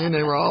radio, and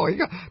they were always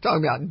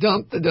talking about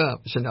dump the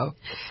dumps, you know.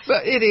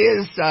 But it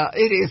is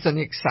an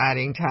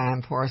exciting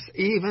time for us,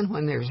 even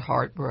when there's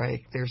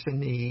heartbreak, there's a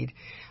need.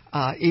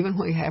 Even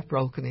when we have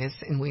brokenness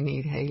and we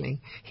need healing.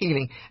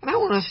 And I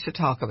want us to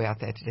talk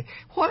about that today.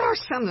 What are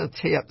some of the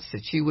tips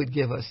that you would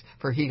give us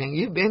for healing?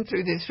 You've been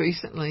through this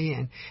recently,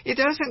 and it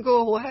doesn't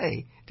go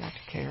away,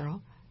 Dr.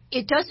 Carol.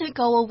 It doesn't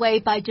go away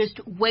by just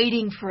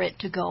waiting for it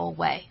to go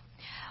away.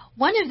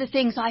 One of the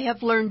things I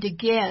have learned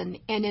again,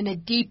 and in a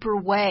deeper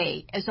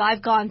way, as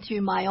I've gone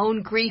through my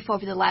own grief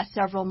over the last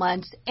several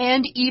months,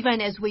 and even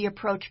as we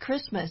approach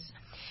Christmas,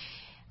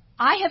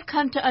 I have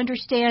come to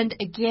understand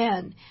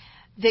again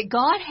that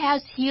God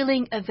has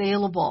healing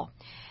available.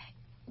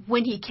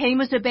 When He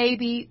came as a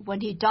baby, when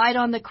He died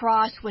on the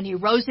cross, when He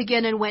rose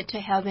again and went to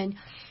heaven,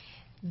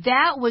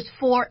 that was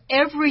for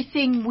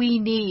everything we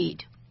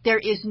need. There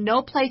is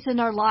no place in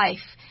our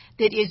life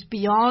that is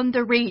beyond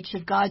the reach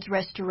of God's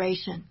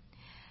restoration.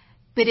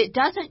 But it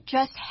doesn't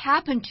just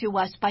happen to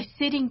us by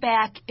sitting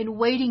back and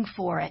waiting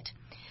for it.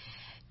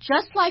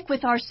 Just like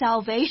with our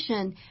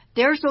salvation,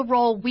 there's a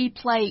role we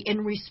play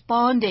in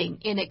responding,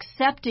 in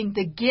accepting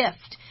the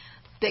gift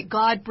that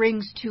God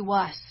brings to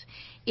us.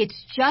 It's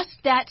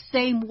just that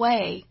same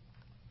way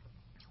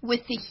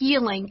with the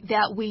healing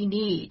that we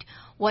need.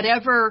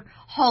 Whatever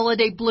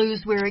holiday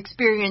blues we're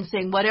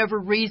experiencing, whatever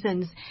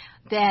reasons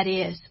that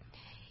is.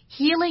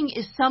 Healing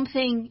is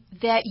something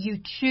that you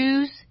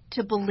choose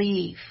to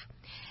believe.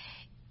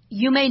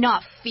 You may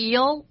not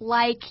feel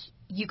like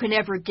you can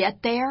ever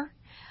get there,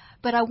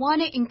 but I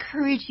want to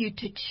encourage you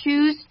to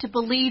choose to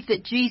believe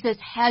that Jesus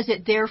has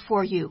it there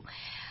for you.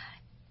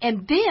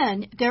 And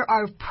then there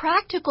are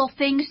practical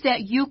things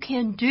that you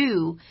can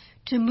do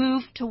to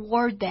move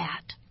toward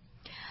that.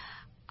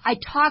 I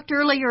talked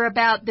earlier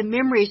about the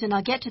memories, and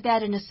I'll get to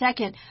that in a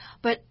second,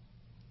 but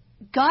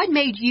God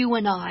made you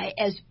and I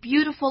as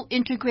beautiful,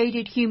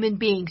 integrated human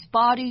beings,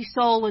 body,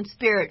 soul, and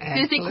spirit,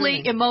 Absolutely.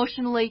 Physically,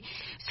 emotionally,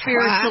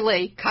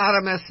 spiritually.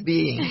 Trichotomous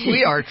beings.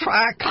 We are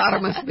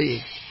trichotomous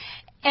beings.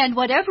 And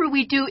whatever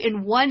we do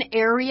in one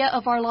area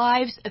of our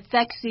lives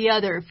affects the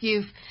other. If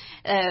you've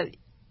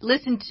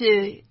listened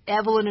to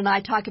Evelyn and I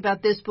talk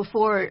about this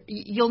before,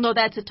 you'll know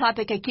that's a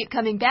topic I keep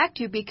coming back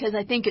to because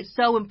I think it's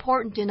so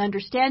important in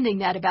understanding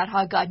that about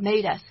how God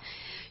made us.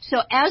 So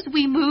as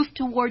we move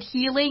toward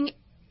healing,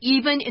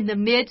 even in the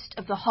midst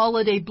of the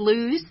holiday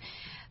blues,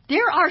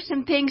 there are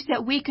some things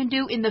that we can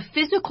do in the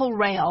physical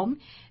realm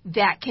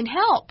that can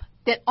help,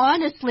 that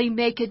honestly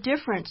make a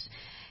difference.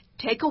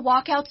 Take a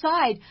walk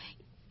outside.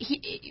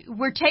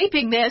 We're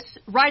taping this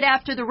right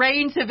after the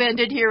rains have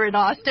ended here in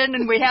Austin,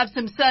 and we have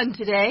some sun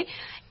today.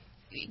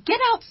 Get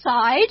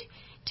outside,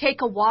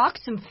 take a walk,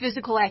 some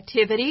physical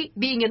activity,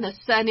 being in the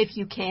sun if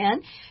you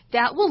can.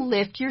 That will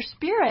lift your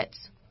spirits.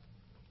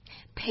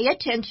 Pay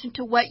attention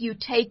to what you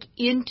take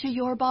into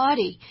your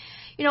body.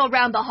 You know,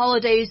 around the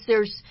holidays,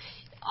 there's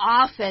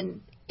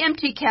often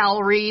empty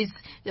calories,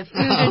 the food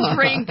and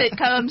drink that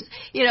comes,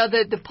 you know,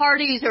 the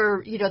parties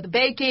or, you know, the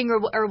baking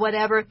or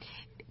whatever.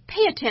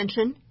 Pay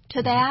attention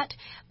to that.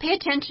 Pay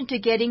attention to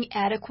getting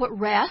adequate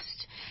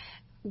rest.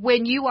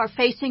 When you are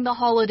facing the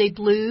holiday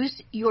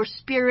blues, your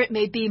spirit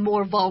may be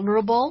more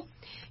vulnerable.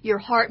 Your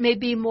heart may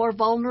be more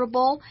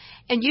vulnerable.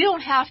 And you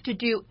don't have to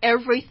do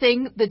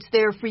everything that's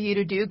there for you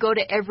to do. Go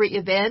to every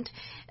event.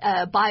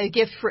 Buy a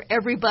gift for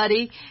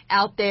everybody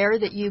out there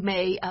that you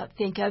may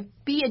think of.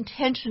 Be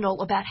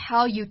intentional about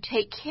how you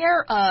take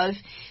care of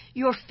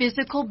your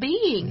physical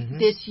being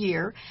this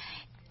year.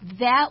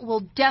 That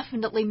will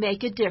definitely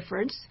make a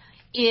difference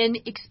in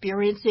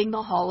experiencing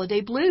the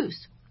holiday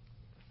blues.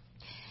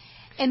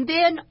 And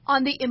then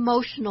on the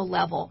emotional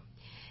level,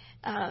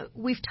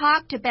 we've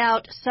talked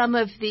about some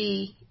of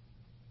the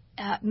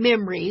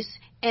memories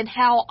and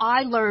how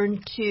I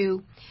learned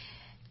to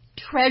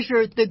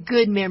treasure the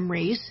good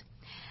memories.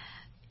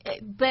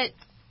 But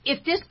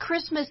if this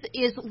Christmas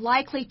is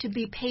likely to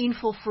be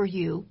painful for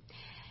you,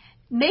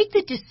 make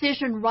the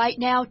decision right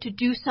now to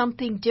do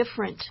something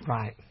different.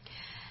 Right.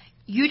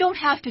 You don't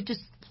have to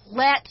just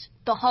let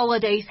the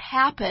holidays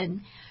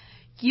happen.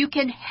 You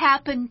can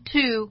happen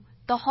to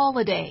the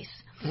holidays.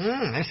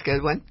 That's a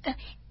good one.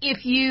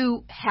 If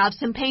you have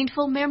some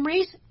painful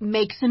memories,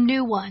 make some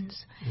new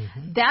ones.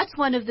 That's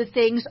one of the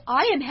things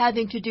I am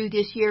having to do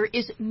this year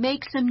is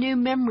make some new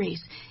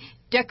memories.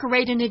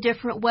 Decorate in a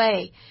different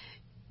way.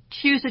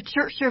 Choose a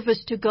church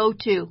service to go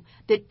to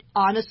that,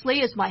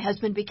 honestly, as my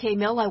husband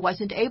became ill, I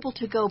wasn't able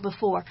to go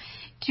before.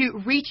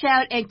 To reach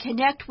out and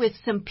connect with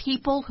some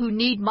people who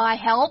need my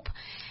help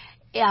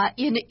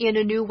in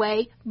a new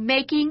way.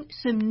 Making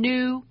some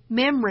new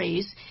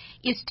memories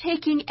is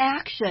taking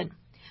action.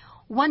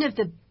 One of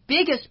the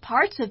biggest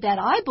parts of that,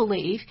 I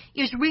believe,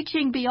 is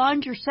reaching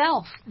beyond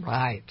yourself.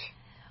 Right.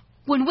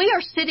 When we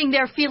are sitting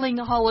there feeling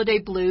the holiday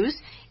blues,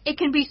 it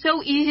can be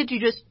so easy to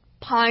just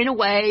pine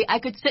away. I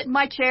could sit in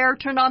my chair,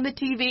 turn on the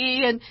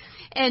TV,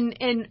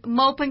 and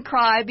mope and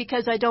cry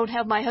because I don't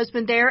have my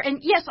husband there.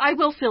 And yes, I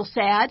will feel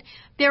sad.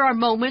 There are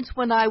moments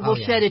when I will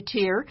shed a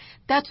tear.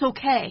 That's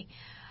okay.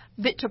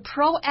 But to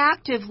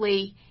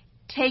proactively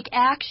take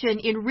action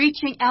in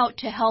reaching out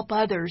to help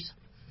others,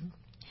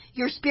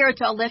 your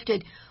spirits are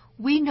lifted.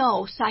 We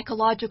know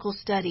psychological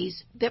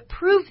studies that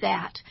prove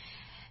that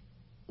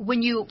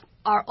when you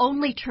are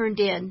only turned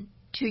in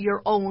to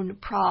your own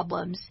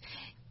problems,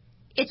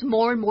 it's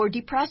more and more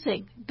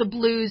depressing. The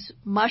blues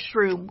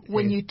mushroom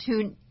when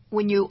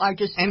you are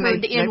just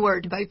turned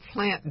inward. They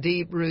plant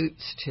deep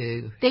roots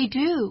too. They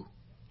do.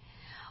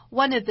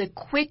 One of the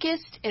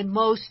quickest and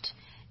most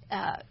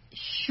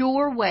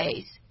sure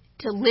ways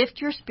to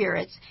lift your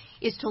spirits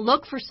is to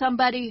look for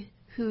somebody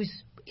who's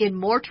in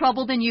more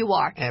trouble than you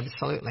are.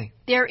 Absolutely.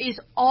 There is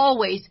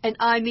always, and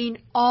I mean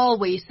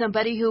always,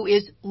 somebody who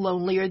is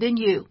lonelier than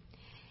you.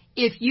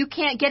 If you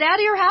can't get out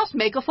of your house,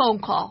 make a phone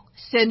call,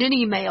 send an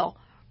email,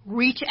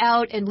 reach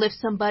out and lift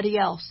somebody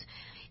else.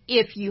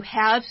 If you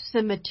have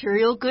some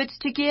material goods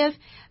to give,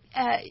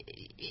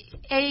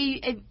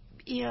 a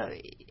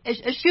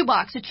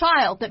shoebox, a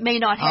child that may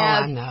not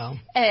have,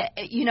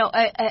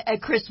 a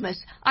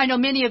Christmas. I know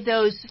many of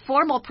those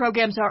formal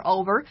programs are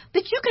over,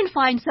 but you can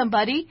find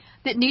somebody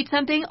that needs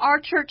something. Our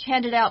church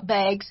handed out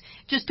bags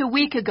just a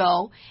week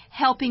ago,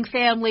 helping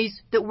families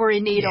that were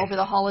in need over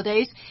the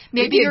holidays.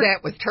 Maybe we did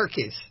that with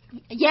turkeys.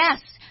 Yes.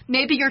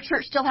 Maybe your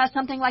church still has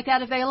something like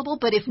that available,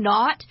 but if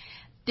not,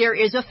 there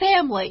is a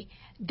family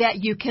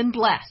that you can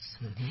bless.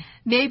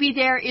 Maybe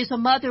there is a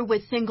mother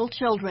with single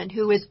children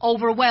who is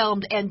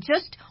overwhelmed and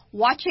just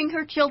watching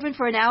her children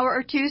for an hour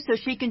or two so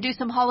she can do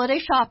some holiday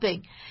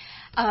shopping.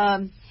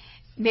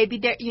 Maybe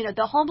there,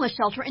 the homeless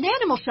shelter, an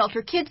animal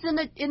shelter, kids in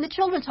the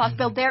children's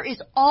hospital. There is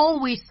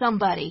always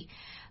somebody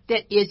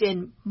that is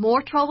in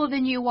more trouble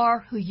than you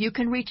are who you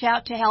can reach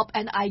out to help,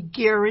 and I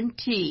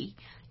guarantee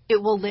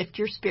it will lift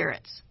your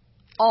spirits.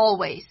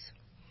 Always.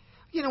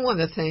 One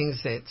of the things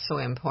that's so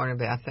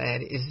important about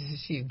that is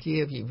as you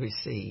give, you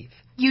receive.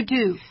 You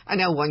do. I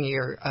know one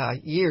year,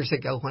 years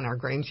ago, when our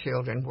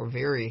grandchildren were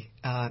very,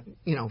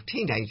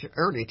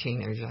 early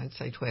teenagers, I'd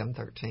say 12 and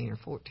 13 or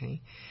 14,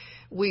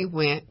 we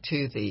went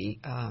to the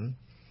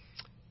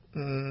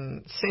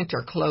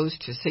center close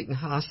to Seton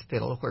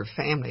Hospital where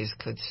families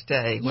could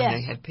stay when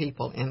they had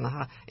people in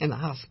the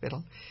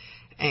hospital.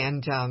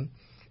 And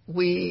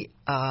we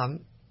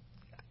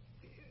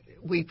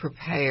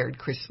prepared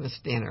Christmas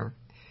dinner.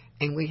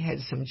 And we had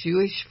some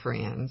Jewish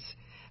friends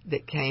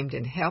that came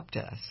and helped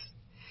us.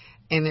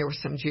 And there were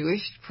some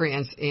Jewish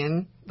friends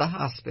in the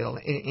hospital,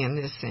 in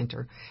this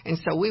center. And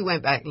so we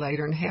went back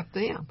later and helped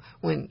them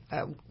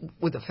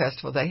with the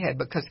festival they had,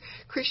 because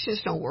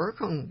Christians don't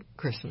work on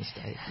Christmas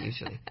Day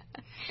usually.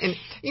 And,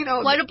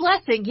 what a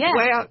blessing, yes.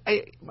 Well,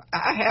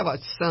 I have a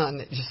son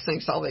that just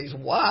thinks all these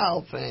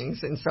wild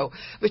things. And so,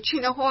 but you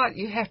know what?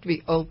 You have to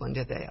be open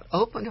to that.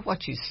 Open to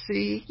what you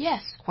see,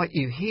 yes, what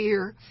you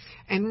hear,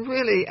 and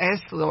really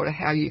ask the Lord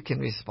how you can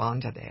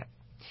respond to that.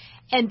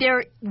 And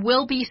there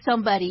will be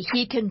somebody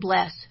He can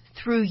bless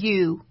through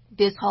you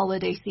this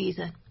holiday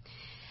season.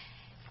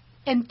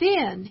 And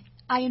then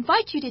I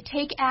invite you to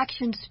take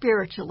action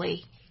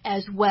spiritually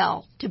as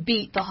well to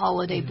beat the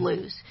holiday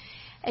blues.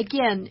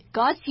 Again,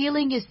 God's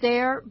healing is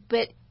there,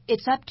 but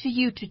It's up to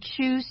you to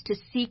choose to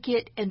seek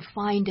it and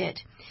find it.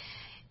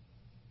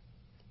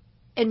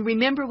 And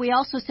remember, we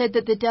also said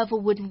that the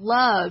devil would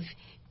love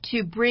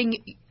to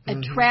bring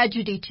a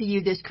tragedy to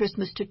you this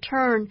Christmas, to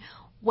turn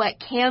what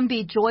can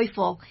be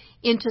joyful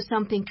into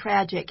something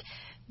tragic.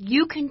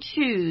 You can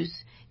choose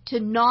to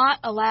not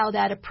allow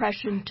that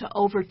oppression to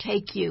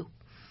overtake you.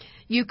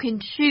 You can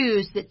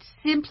choose that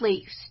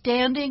simply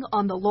standing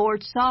on the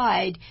Lord's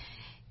side,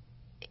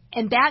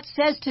 and that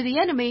says to the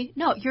enemy,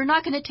 no, you're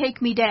not going to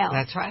take me down.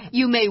 That's right.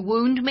 You may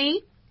wound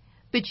me,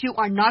 but you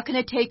are not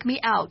going to take me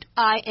out.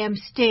 I am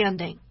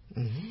standing.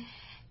 Mm-hmm.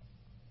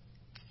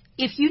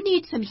 If you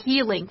need some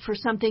healing for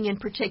something in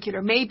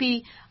particular,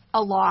 maybe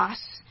a loss,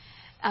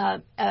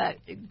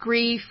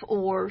 grief,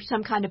 or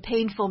some kind of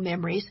painful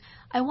memories,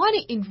 I want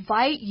to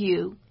invite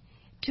you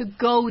to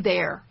go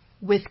there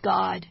with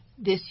God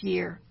this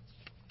year.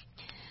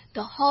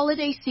 The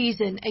holiday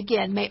season,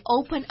 again, may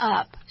open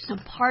up some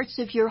parts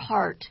of your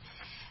heart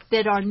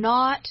that are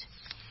not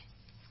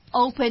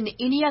open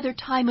any other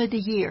time of the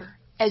year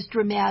as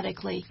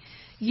dramatically.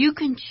 You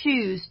can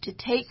choose to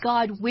take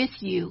God with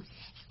you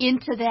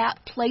into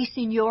that place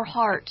in your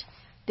heart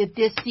that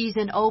this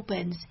season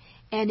opens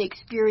and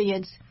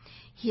experience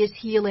His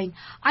healing.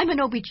 I'm an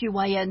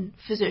OBGYN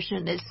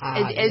physician, as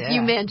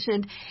you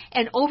mentioned,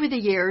 and over the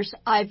years,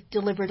 I've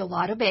delivered a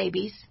lot of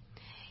babies.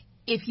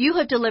 If you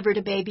have delivered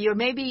a baby, or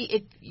maybe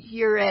if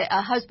you're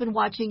a husband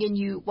watching and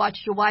you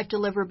watched your wife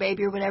deliver a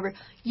baby or whatever,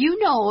 you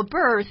know a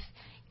birth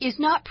is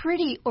not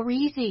pretty or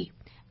easy.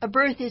 A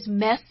birth is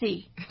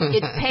messy.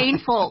 It's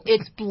painful.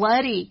 It's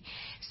bloody.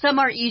 Some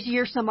are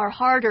easier, some are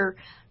harder,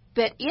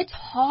 but it's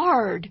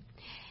hard.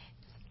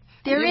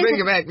 You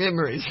bring back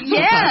memories.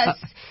 Yes.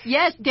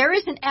 There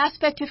is an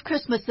aspect of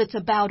Christmas that's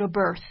about a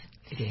birth.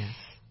 Yes.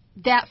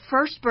 That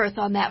first birth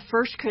on that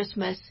first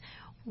Christmas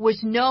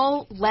was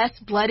no less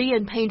bloody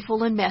and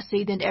painful and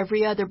messy than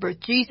every other birth.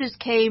 Jesus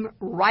came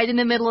right in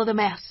the middle of the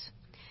mess.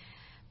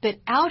 But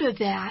out of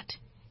that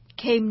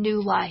came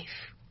new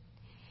life.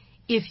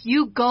 If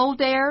you go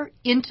there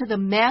into the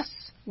mess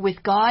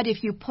with God,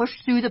 if you push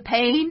through the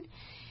pain,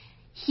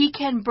 He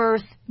can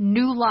birth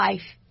new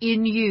life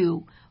in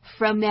you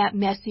from that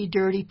messy,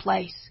 dirty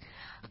place.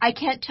 I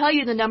can't tell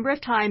you the number of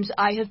times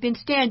I have been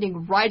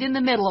standing right in the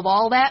middle of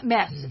all that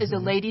mess as a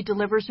lady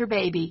delivers her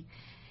baby.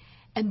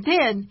 And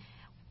then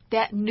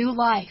that new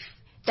life,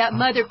 that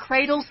mother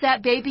cradles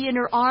that baby in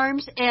her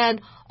arms, and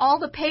all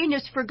the pain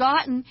is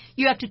forgotten.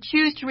 You have to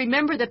choose to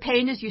remember the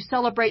pain as you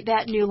celebrate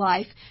that new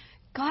life.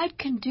 God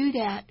can do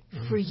that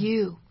for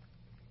you.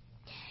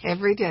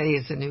 Every day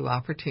is a new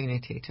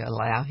opportunity to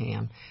allow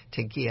Him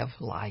to give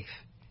life.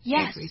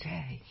 Yes. Every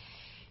day.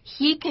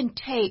 He can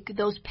take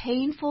those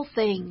painful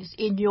things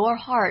in your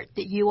heart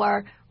that you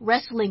are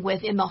wrestling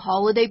with in the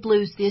holiday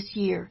blues this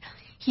year.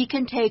 He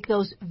can take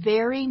those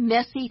very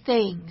messy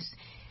things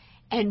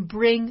and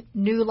bring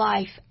new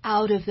life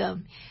out of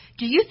them.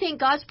 Do you think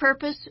God's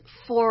purpose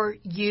for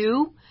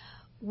you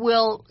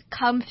will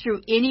come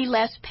through any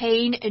less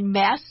pain and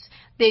mess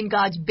than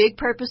God's big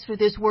purpose for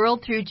this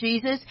world through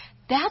Jesus?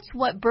 That's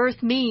what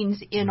birth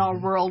means in our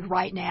world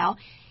right now.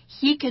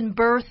 He can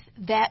birth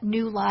that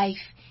new life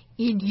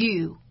in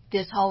you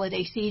this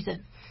holiday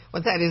season.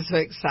 Well, that is so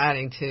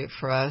exciting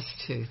for us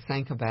to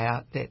think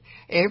about, that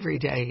every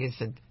day is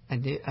a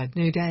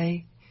new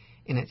day,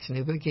 and it's a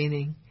new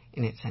beginning,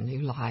 and it's a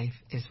new life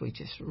as we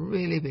just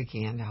really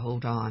begin to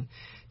hold on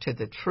to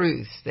the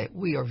truths that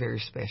we are very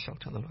special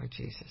to the Lord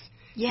Jesus.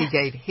 Yes. He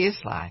gave His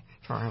life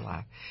for our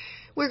life.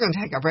 We're going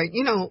to take a break.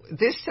 You know,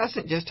 this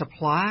doesn't just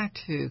apply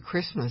to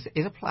Christmas.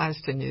 It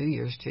applies to New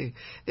Year's, too.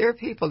 There are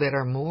people that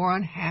are more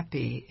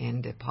unhappy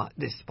and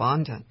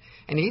despondent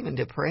and even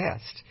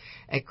depressed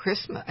at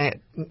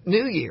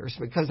New Year's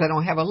because they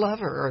don't have a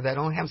lover or they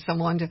don't have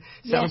someone to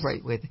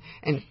celebrate with.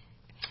 And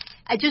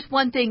just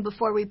one thing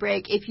before we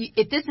break.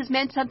 If this has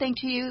meant something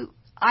to you,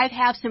 I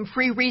have some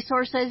free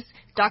resources,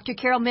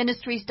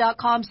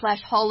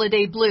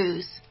 drcarolministries.com/holiday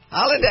blues.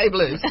 Holiday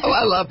blues. Oh,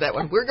 I love that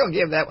one. We're going to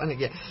give that one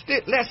again.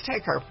 Let's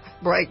take our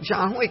break,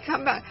 John. When we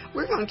come back,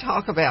 we're going to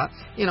talk about,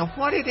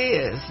 what it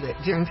is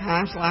that during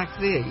times like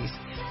these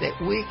that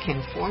we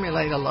can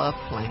formulate a love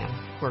plan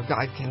where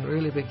God can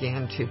really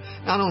begin to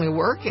not only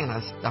work in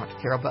us, Dr.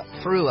 Carol, but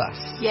through us.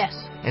 Yes.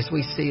 As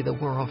we see the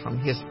world from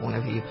His point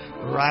of view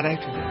right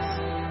after this.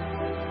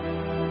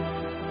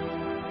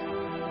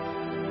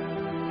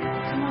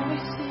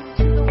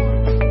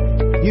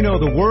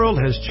 The world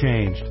has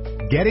changed.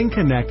 Getting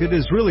connected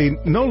is really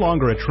no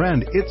longer a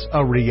trend. It's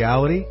a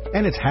reality,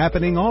 and it's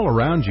happening all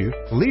around you,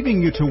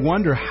 leaving you to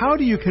wonder, how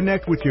do you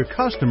connect with your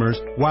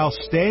customers while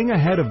staying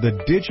ahead of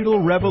the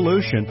digital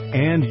revolution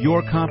and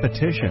your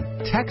competition?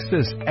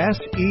 Texas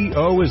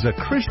SEO is a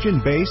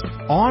Christian-based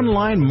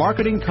online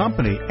marketing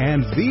company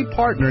and the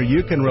partner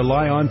you can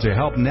rely on to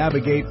help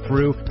navigate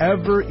through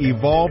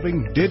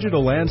ever-evolving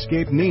digital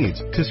landscape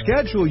needs. To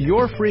schedule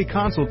your free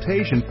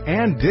consultation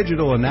and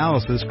digital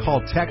analysis,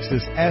 call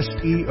Texas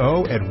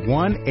SEO at 1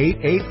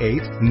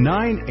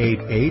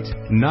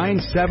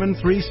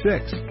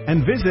 1-888-988-9736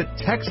 and visit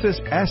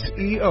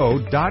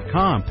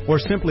TexasSEO.com or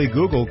simply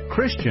Google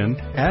Christian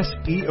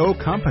SEO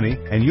Company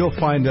and you'll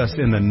find us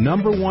in the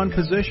 #1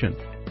 position.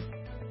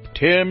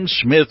 Tim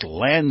Smith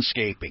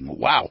Landscaping.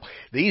 Wow,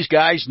 these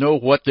guys know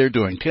what they're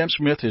doing. Tim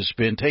Smith has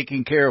been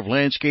taking care of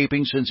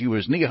landscaping since he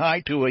was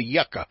knee-high to a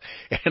yucca,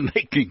 and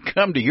they can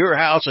come to your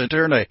house and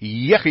turn a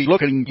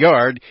yucky-looking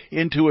yard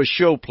into a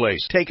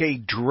showplace. Take a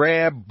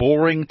drab,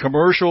 boring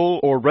commercial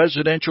or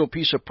residential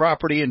piece of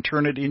property and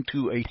turn it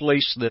into a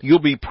place that you'll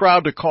be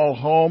proud to call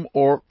home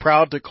or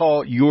proud to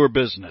call your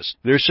business.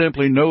 There's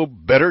simply no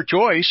better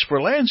choice for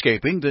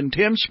landscaping than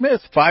Tim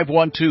Smith.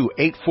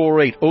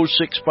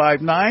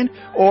 512-848-0659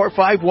 or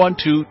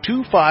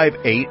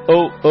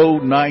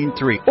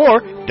 512-258-0093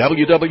 or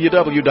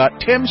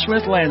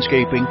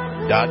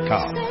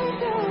www.timsmithlandscaping.com.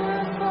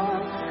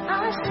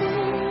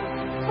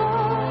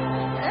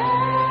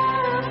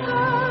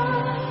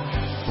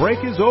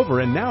 Break is over,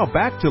 and now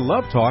back to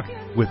Love Talk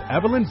with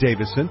Evelyn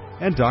Davison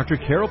and Dr.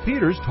 Carol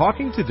Peters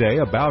talking today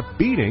about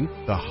beating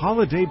the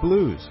holiday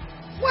blues.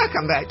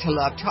 Welcome back to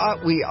Love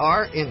Talk. We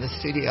are in the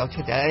studio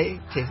today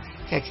to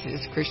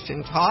Texas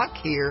Christian Talk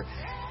here.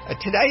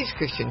 Today's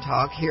Christian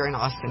Talk here in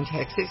Austin,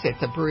 Texas at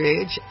the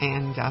Bridge,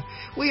 and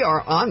we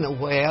are on the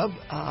web,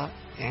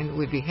 and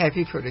we'd be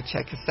happy for you to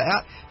check us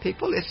out.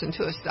 People listen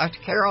to us, Dr.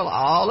 Carol,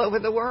 all over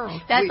the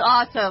world. That's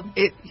awesome.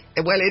 It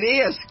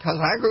is, because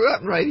I grew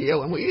up in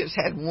radio, and we just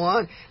had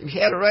one. If you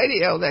had a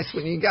radio, that's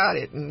when you got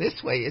it, and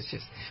this way it's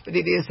just, but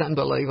it is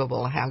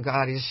unbelievable how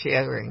God is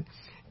sharing,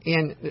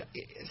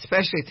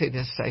 especially through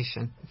this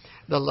station,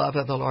 the love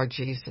of the Lord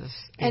Jesus.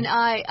 And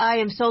I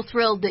am so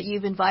thrilled that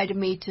you've invited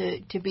me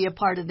to be a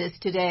part of this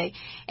today.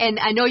 And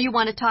I know you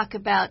want to talk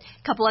about a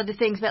couple other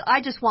things, but I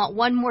just want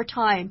one more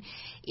time.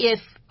 If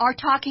our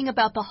talking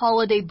about the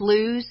holiday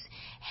blues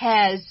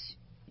has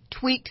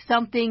tweaked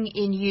something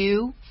in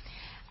you,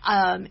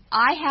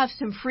 I have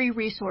some free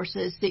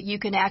resources that you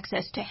can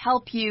access to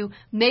help you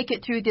make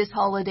it through this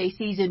holiday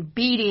season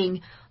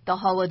beating the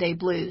holiday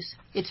blues.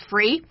 It's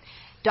free.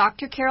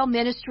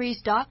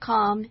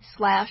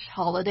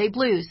 drcarolministries.com/holiday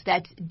blues.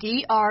 That's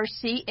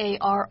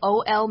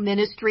DRCAROL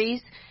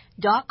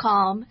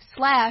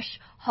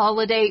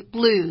Ministries.com/holiday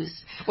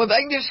blues. Well, they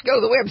can just go to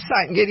the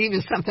website and get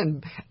even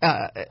something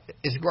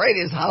as great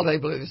as holiday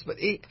blues. But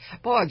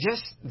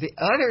just the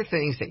other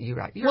things that you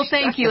write. Well,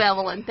 thank you,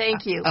 Evelyn.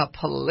 Thank you. A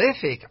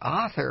prolific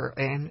author,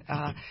 and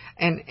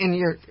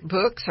your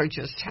books are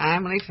just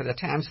timely for the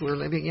times we're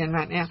living in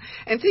right now.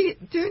 And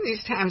during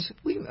these times,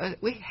 we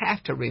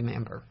have to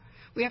remember.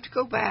 We have to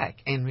go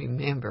back and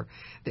remember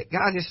that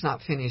God is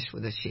not finished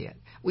with us yet.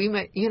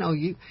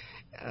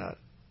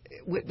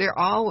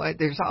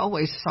 There's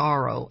always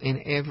sorrow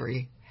in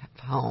every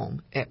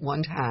home at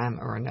one time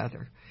or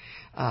another.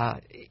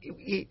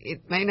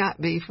 It may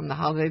not be from the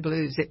holiday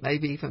blues. It may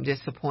be from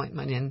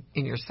disappointment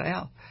in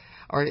yourself,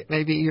 or it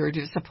may be you're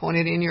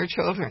disappointed in your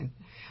children.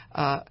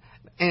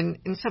 And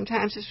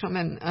sometimes it's from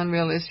an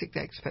unrealistic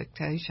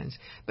expectations.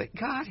 But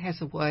God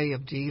has a way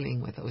of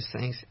dealing with those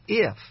things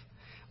if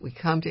we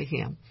come to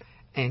Him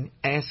and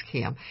ask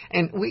Him.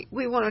 And we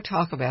want to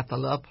talk about the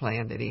love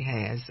plan that He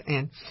has.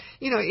 And,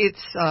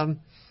 it's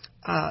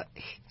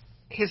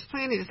His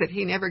plan is that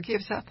He never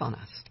gives up on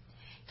us.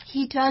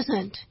 He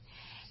doesn't.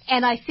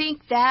 And I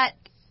think that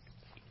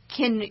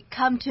can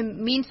come to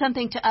mean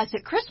something to us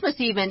at Christmas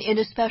even in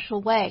a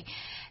special way.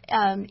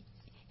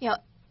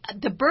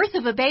 The birth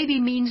of a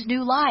baby means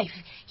new life.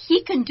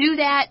 He can do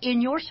that in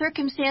your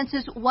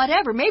circumstances,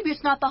 whatever. Maybe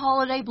it's not the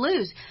holiday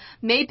blues.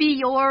 Maybe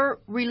your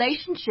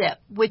relationship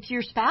with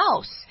your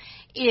spouse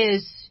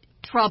is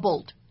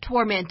troubled,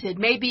 tormented.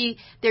 Maybe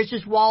there's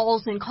just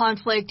walls and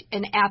conflict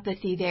and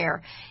apathy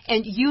there.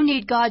 And you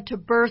need God to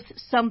birth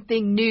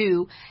something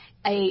new,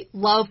 a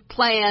love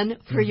plan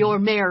for your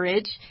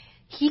marriage.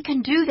 He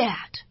can do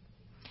that.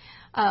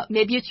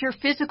 Maybe it's your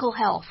physical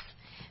health.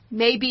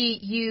 Maybe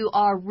you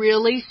are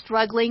really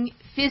struggling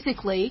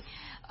physically.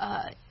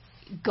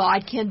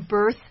 God can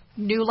birth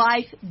new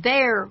life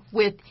there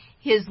with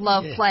His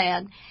love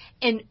plan.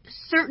 And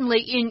certainly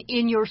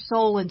in your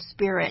soul and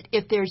spirit,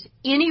 if there's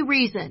any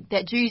reason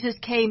that Jesus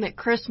came at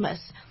Christmas,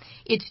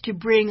 it's to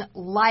bring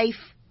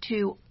life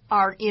to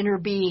our inner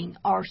being,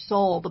 our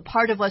soul, the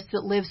part of us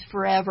that lives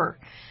forever.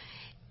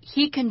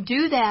 He can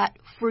do that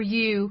for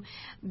you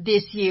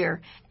this year.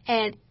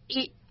 And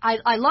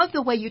I love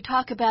the way you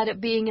talk about it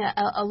being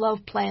a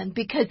love plan,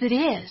 because it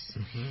is.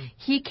 Mm-hmm.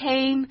 He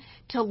came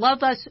to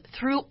love us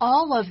through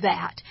all of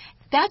that.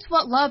 That's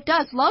what love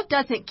does. Love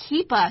doesn't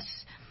keep us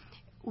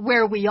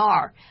where we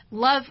are.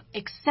 Love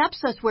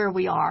accepts us where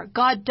we are.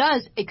 God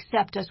does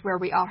accept us where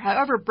we are,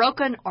 however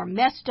broken or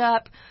messed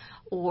up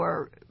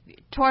or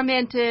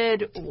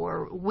tormented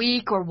or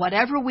weak or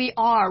whatever we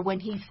are when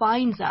He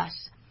finds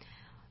us.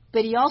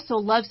 But He also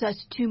loves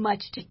us too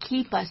much to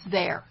keep us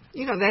there.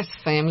 That's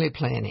family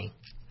planning.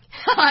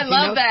 I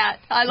love that.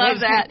 I love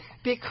that.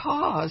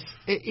 Because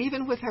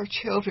even with our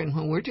children,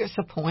 when we're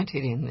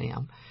disappointed in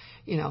them,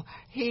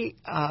 He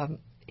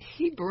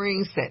He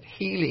brings that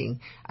healing.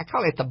 I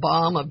call it the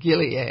balm of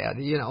Gilead,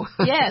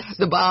 Yes.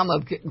 the balm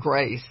of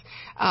grace.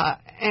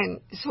 And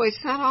so it's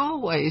not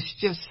always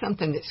just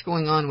something that's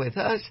going on with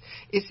us.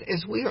 It's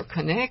as we are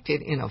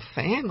connected in a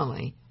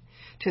family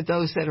to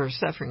those that are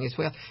suffering as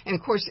well. And,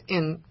 of course,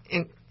 in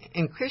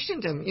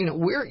Christendom,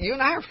 you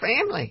and I are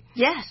family.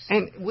 Yes.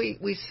 And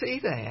we see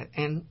that.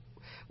 And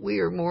we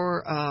are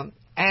more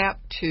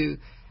apt to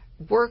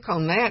work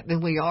on that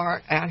than we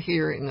are out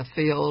here in the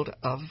field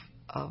of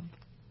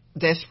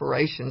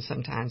desperation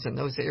sometimes in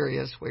those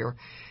areas where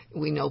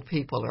we know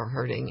people are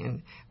hurting,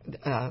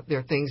 and there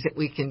are things that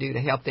we can do to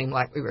help them,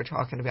 like we were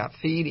talking about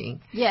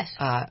feeding. Yes.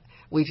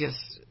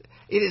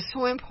 It is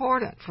so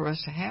important for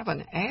us to have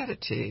an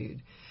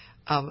attitude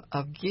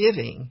of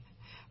giving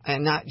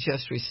and not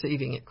just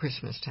receiving at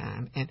Christmas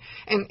time. And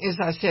as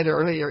I said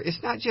earlier,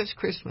 it's not just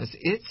Christmas.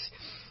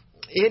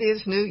 It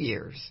is New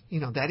Year's.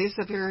 That is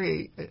a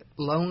very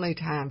lonely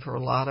time for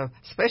a lot of,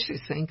 especially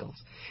singles.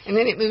 And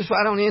then it moves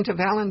right on into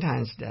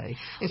Valentine's Day.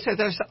 And so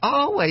there's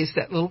always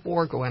that little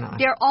war going on.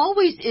 There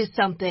always is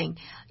something.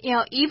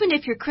 Even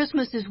if your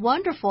Christmas is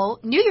wonderful,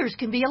 New Year's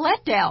can be a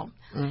letdown.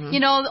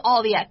 Mm-hmm.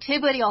 All the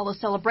activity, all the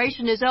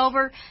celebration is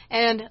over,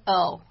 and,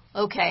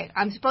 okay,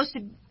 I'm supposed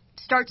to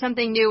start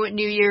something new at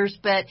New Year's,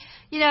 but,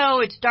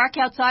 it's dark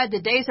outside,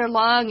 the days are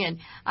long, and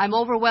I'm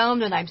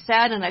overwhelmed, and I'm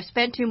sad, and I've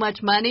spent too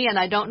much money, and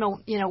I don't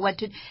know, what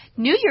to...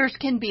 New Year's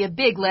can be a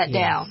big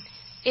letdown.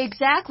 Yes.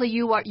 Exactly,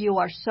 you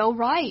are so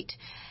right.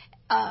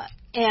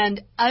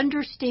 And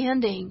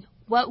understanding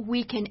what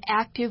we can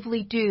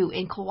actively do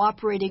in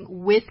cooperating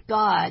with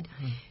God,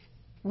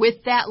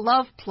 with that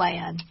love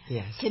plan,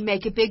 can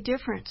make a big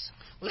difference.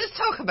 Let's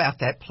talk about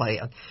that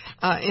plan.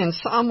 In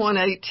Psalm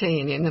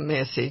 118 in the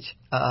Message,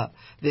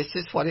 this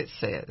is what it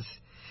says.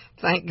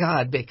 Thank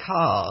God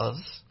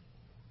because,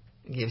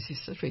 it gives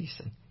us a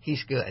reason,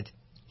 He's good.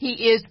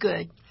 He is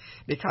good.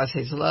 Because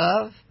His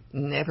love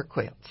never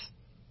quits.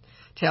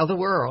 Tell the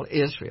world,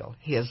 Israel,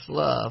 His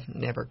love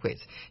never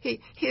quits.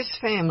 His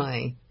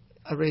family,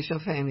 original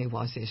family,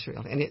 was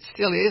Israel, and it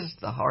still is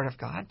the heart of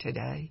God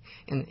today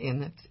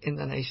in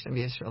the nation of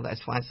Israel.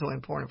 That's why it's so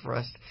important for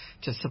us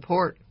to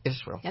support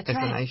Israel as a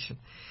nation.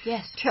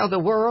 Yes. Tell the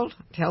world,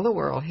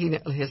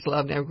 His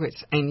love never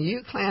quits. And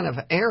you, clan of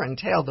Aaron,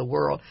 tell the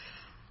world,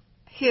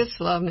 His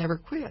love never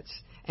quits.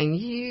 And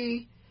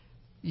you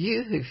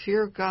who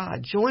fear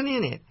God, join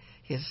in it.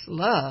 His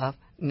love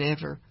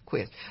never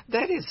quits.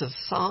 That is a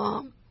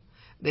psalm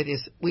that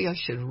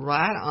we should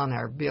write on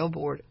our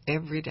billboard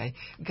every day.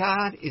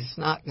 God is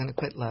not going to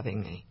quit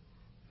loving me.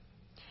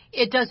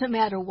 It doesn't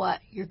matter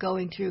what you're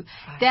going through.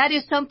 That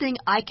is something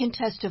I can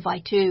testify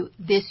to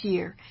this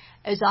year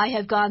as I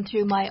have gone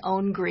through my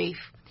own grief.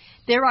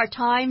 There are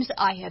times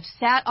I have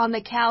sat on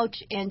the couch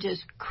and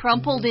just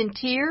crumpled in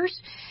tears.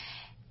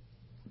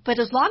 But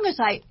as long as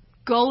I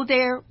go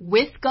there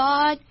with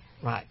God,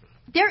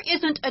 there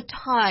isn't a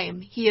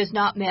time He has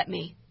not met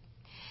me.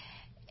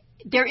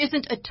 There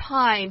isn't a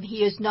time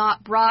He has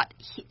not brought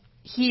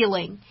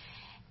healing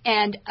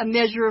and a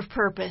measure of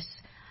purpose.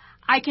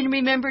 I can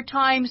remember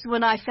times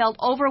when I felt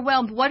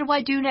overwhelmed. What do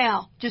I do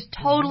now? Just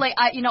totally,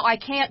 I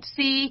can't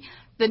see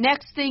the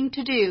next thing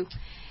to do.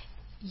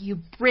 You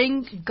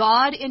bring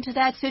God into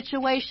that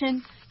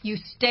situation. You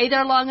stay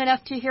there long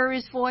enough to hear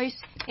His voice,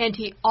 and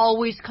He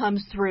always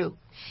comes through.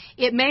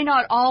 It may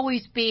not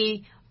always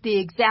be the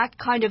exact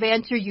kind of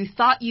answer you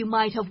thought you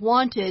might have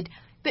wanted,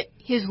 but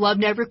His love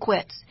never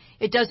quits.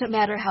 It doesn't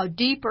matter how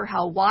deep or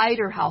how wide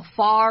or how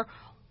far,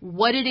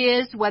 what it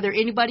is, whether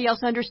anybody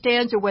else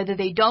understands or whether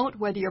they don't,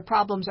 whether your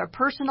problems are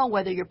personal,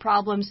 whether your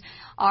problems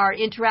are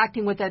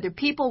interacting with other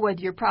people, whether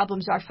your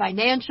problems are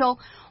financial,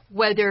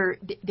 whether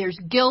there's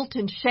guilt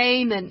and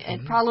shame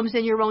and problems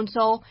in your own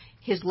soul.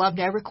 His love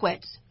never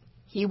quits.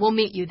 He will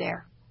meet you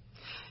there.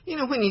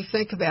 When you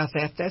think about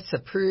that, that's a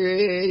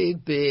pretty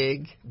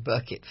big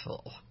bucket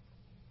full.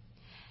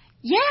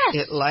 Yes.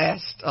 It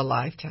lasts a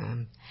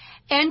lifetime.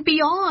 And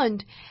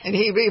beyond. And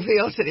He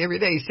reveals it every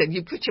day. He said,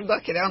 you put your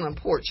bucket out on the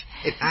porch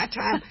at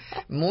nighttime,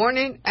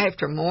 morning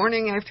after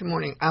morning after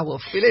morning, I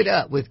will fill it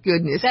up with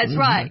goodness. That's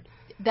right.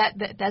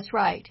 That's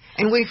right.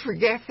 And we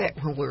forget that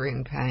when we're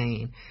in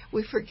pain.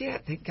 We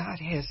forget that God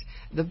has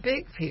the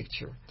big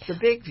picture, the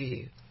big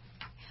view.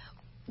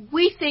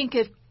 We think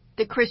of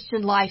the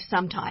Christian life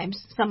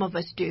sometimes, some of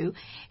us do,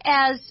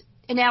 as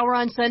an hour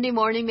on Sunday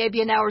morning,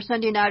 maybe an hour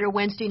Sunday night or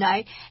Wednesday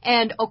night,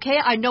 and okay,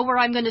 I know where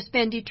I'm going to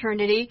spend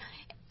eternity,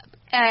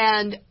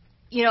 and,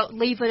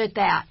 leave it at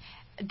that.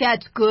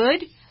 That's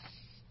good,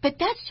 but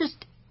that's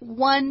just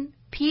one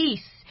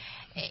piece.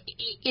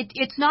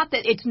 It's not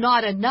that it's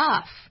not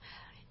enough,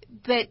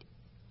 but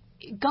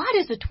God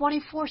is a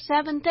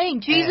 24/7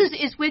 thing. Jesus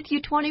is with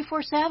you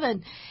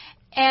 24/7,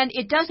 and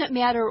it doesn't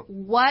matter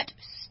what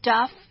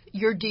stuff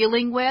you're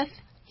dealing with,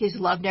 His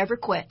love never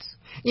quits.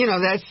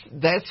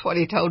 That's what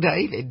He told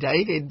David.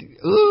 David,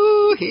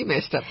 he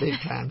messed up big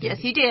time. Yes,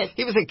 he did.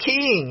 He was a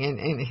king, and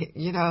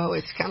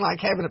it's kind of like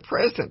having a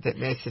president that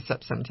messes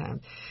up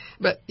sometimes.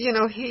 But,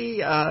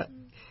 he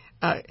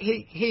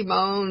he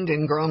moaned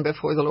and groaned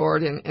before the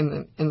Lord,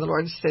 and the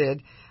Lord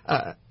said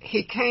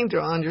he came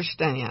to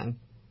understand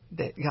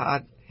that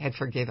God had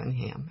forgiven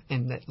him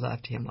and that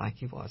loved him like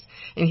he was.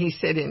 And he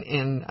said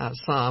in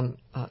Psalm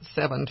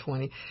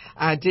 7:20,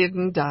 I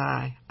didn't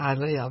die, I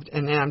lived.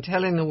 And now I'm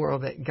telling the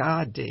world that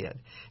God did.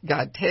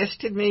 God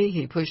tested me,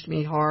 he pushed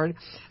me hard,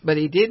 but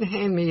he didn't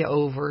hand me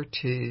over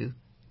to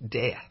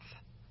death.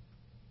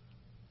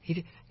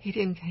 He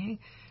didn't hand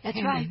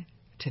me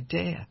to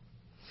death.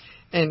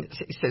 And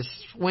he says,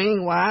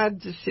 swing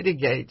wide the city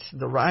gates,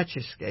 the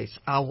righteous gates.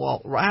 I'll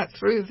walk right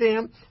through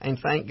them, and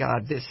thank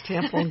God this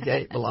temple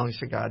gate belongs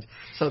to God,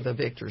 so the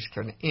victors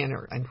can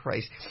enter and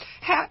praise.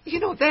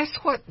 That's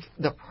what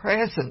the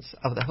presence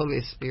of the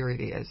Holy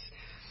Spirit is.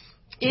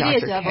 It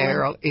Dr. is,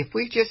 Carol, if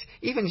we just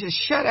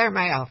shut our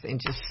mouth and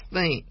just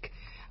think,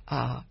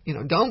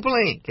 don't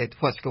blink at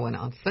what's going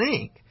on.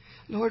 Think,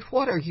 Lord,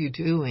 what are you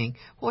doing?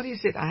 What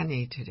is it I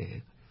need to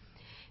do?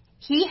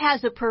 He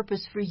has a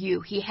purpose for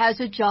you. He has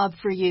a job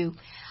for you.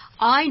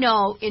 I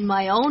know in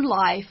my own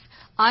life,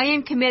 I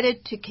am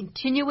committed to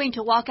continuing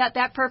to walk out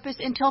that purpose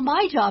until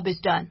my job is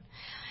done.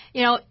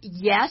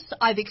 Yes,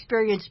 I've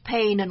experienced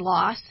pain and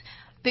loss,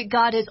 but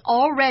God has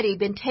already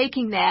been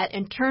taking that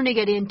and turning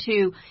it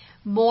into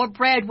more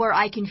bread where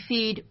I can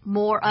feed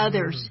more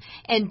others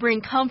and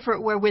bring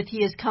comfort wherewith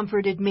He has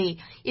comforted me.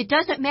 It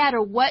doesn't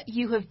matter what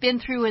you have been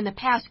through in the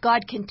past.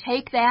 God can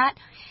take that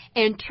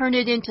and turn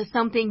it into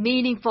something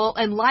meaningful.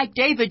 And like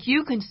David,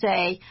 you can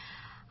say,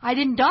 I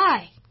didn't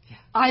die.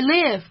 I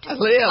lived.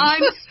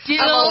 I'm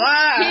still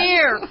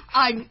here.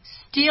 I'm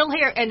still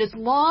here. And as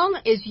long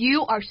as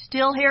you are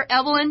still here,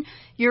 Evelyn,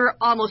 you're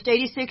almost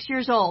 86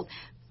 years old.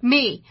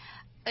 Me,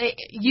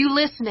 you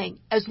listening,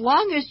 as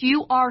long as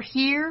you are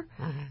here,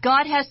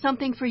 God has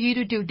something for you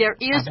to do. There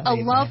is a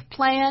love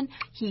plan.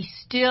 He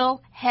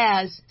still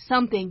has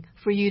something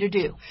for you to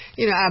do.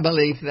 I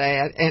believe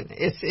that, and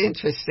it's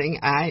interesting.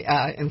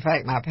 In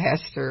fact, my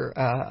pastor,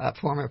 a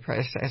former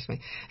pastor, asked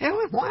me,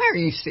 Ellen, why are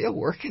you still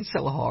working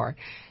so hard?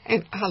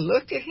 And I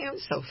looked at him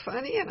so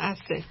funny, and I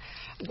said,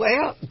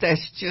 well,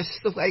 that's just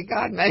the way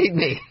God made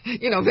me.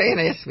 Van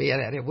asked me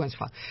that at once.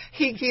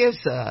 He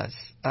gives us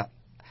a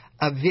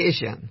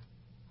vision.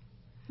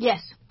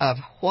 Yes. Of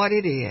what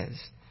it is,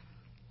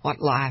 what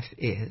life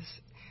is,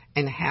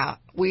 and how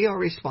we are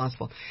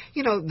responsible.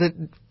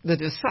 The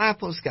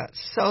disciples got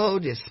so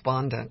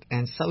despondent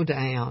and so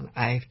down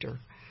after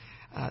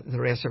the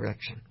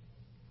resurrection.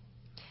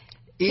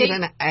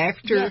 Even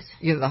after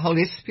the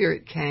Holy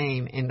Spirit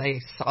came and they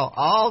saw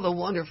all the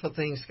wonderful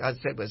things God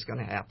said was going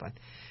to happen.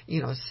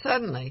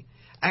 Suddenly,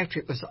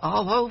 after it was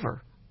all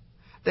over,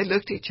 they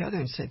looked at each other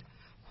and said,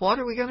 what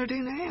are we going to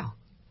do now?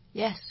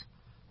 Yes.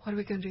 What are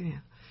we going to do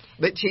now?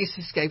 But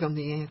Jesus gave them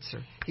the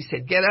answer. He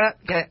said, get up,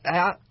 get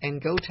out,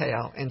 and go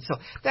tell. And so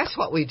that's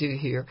what we do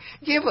here.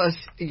 Give us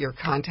your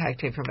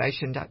contact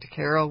information, Dr.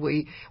 Carol.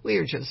 We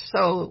are just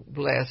so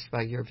blessed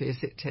by your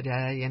visit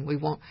today, and we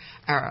want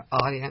our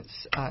audience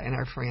and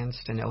our friends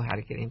to know how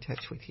to get in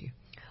touch with you.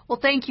 Well,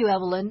 thank you,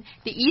 Evelyn.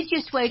 The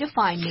easiest way to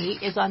find me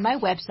is on my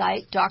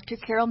website,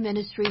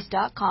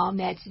 drcarolministries.com.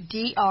 That's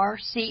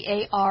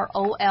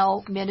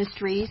DRCAROL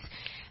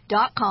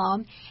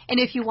Ministries.com.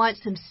 And if you want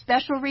some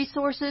special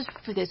resources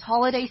for this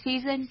holiday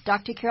season,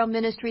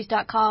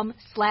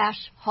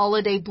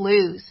 drcarolministries.com/holiday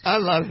blues. I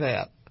love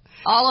that.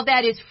 All of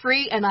that is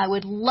free, and I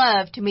would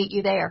love to meet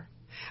you there.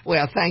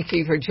 Well, thank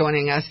you for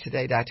joining us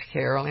today, Dr.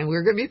 Carol. And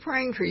we're going to be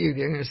praying for you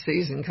during the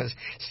season because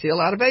still a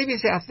lot of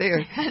babies out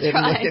there that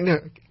are looking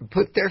to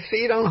put their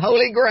feet on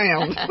holy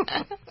ground.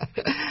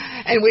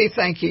 And we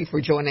thank you for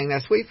joining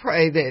us. We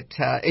pray that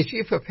as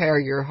you prepare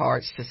your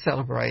hearts to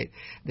celebrate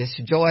this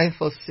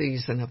joyful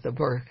season of the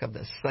birth of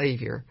the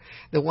Savior,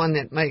 the one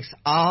that makes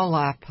all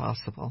life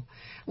possible,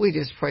 we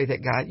just pray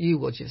that, God, you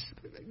will just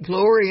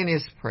glory in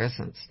His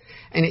presence.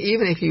 And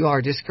even if you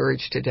are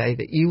discouraged today,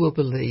 that you will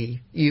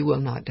believe you will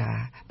not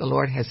die. The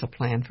Lord has a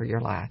plan for your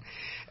life.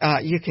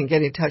 You can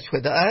get in touch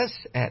with us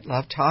at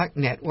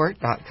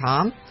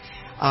lovetalknetwork.com.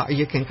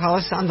 You can call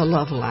us on the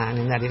Love Line,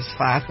 and that is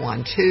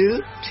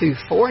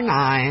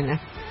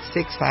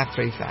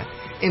 512-249-6535.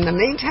 In the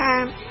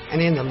meantime,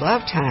 and in the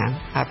love time,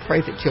 I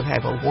pray that you'll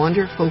have a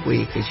wonderful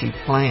week as you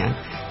plan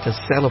to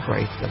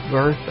celebrate the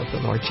birth of the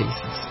Lord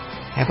Jesus.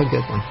 Have a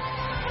good one.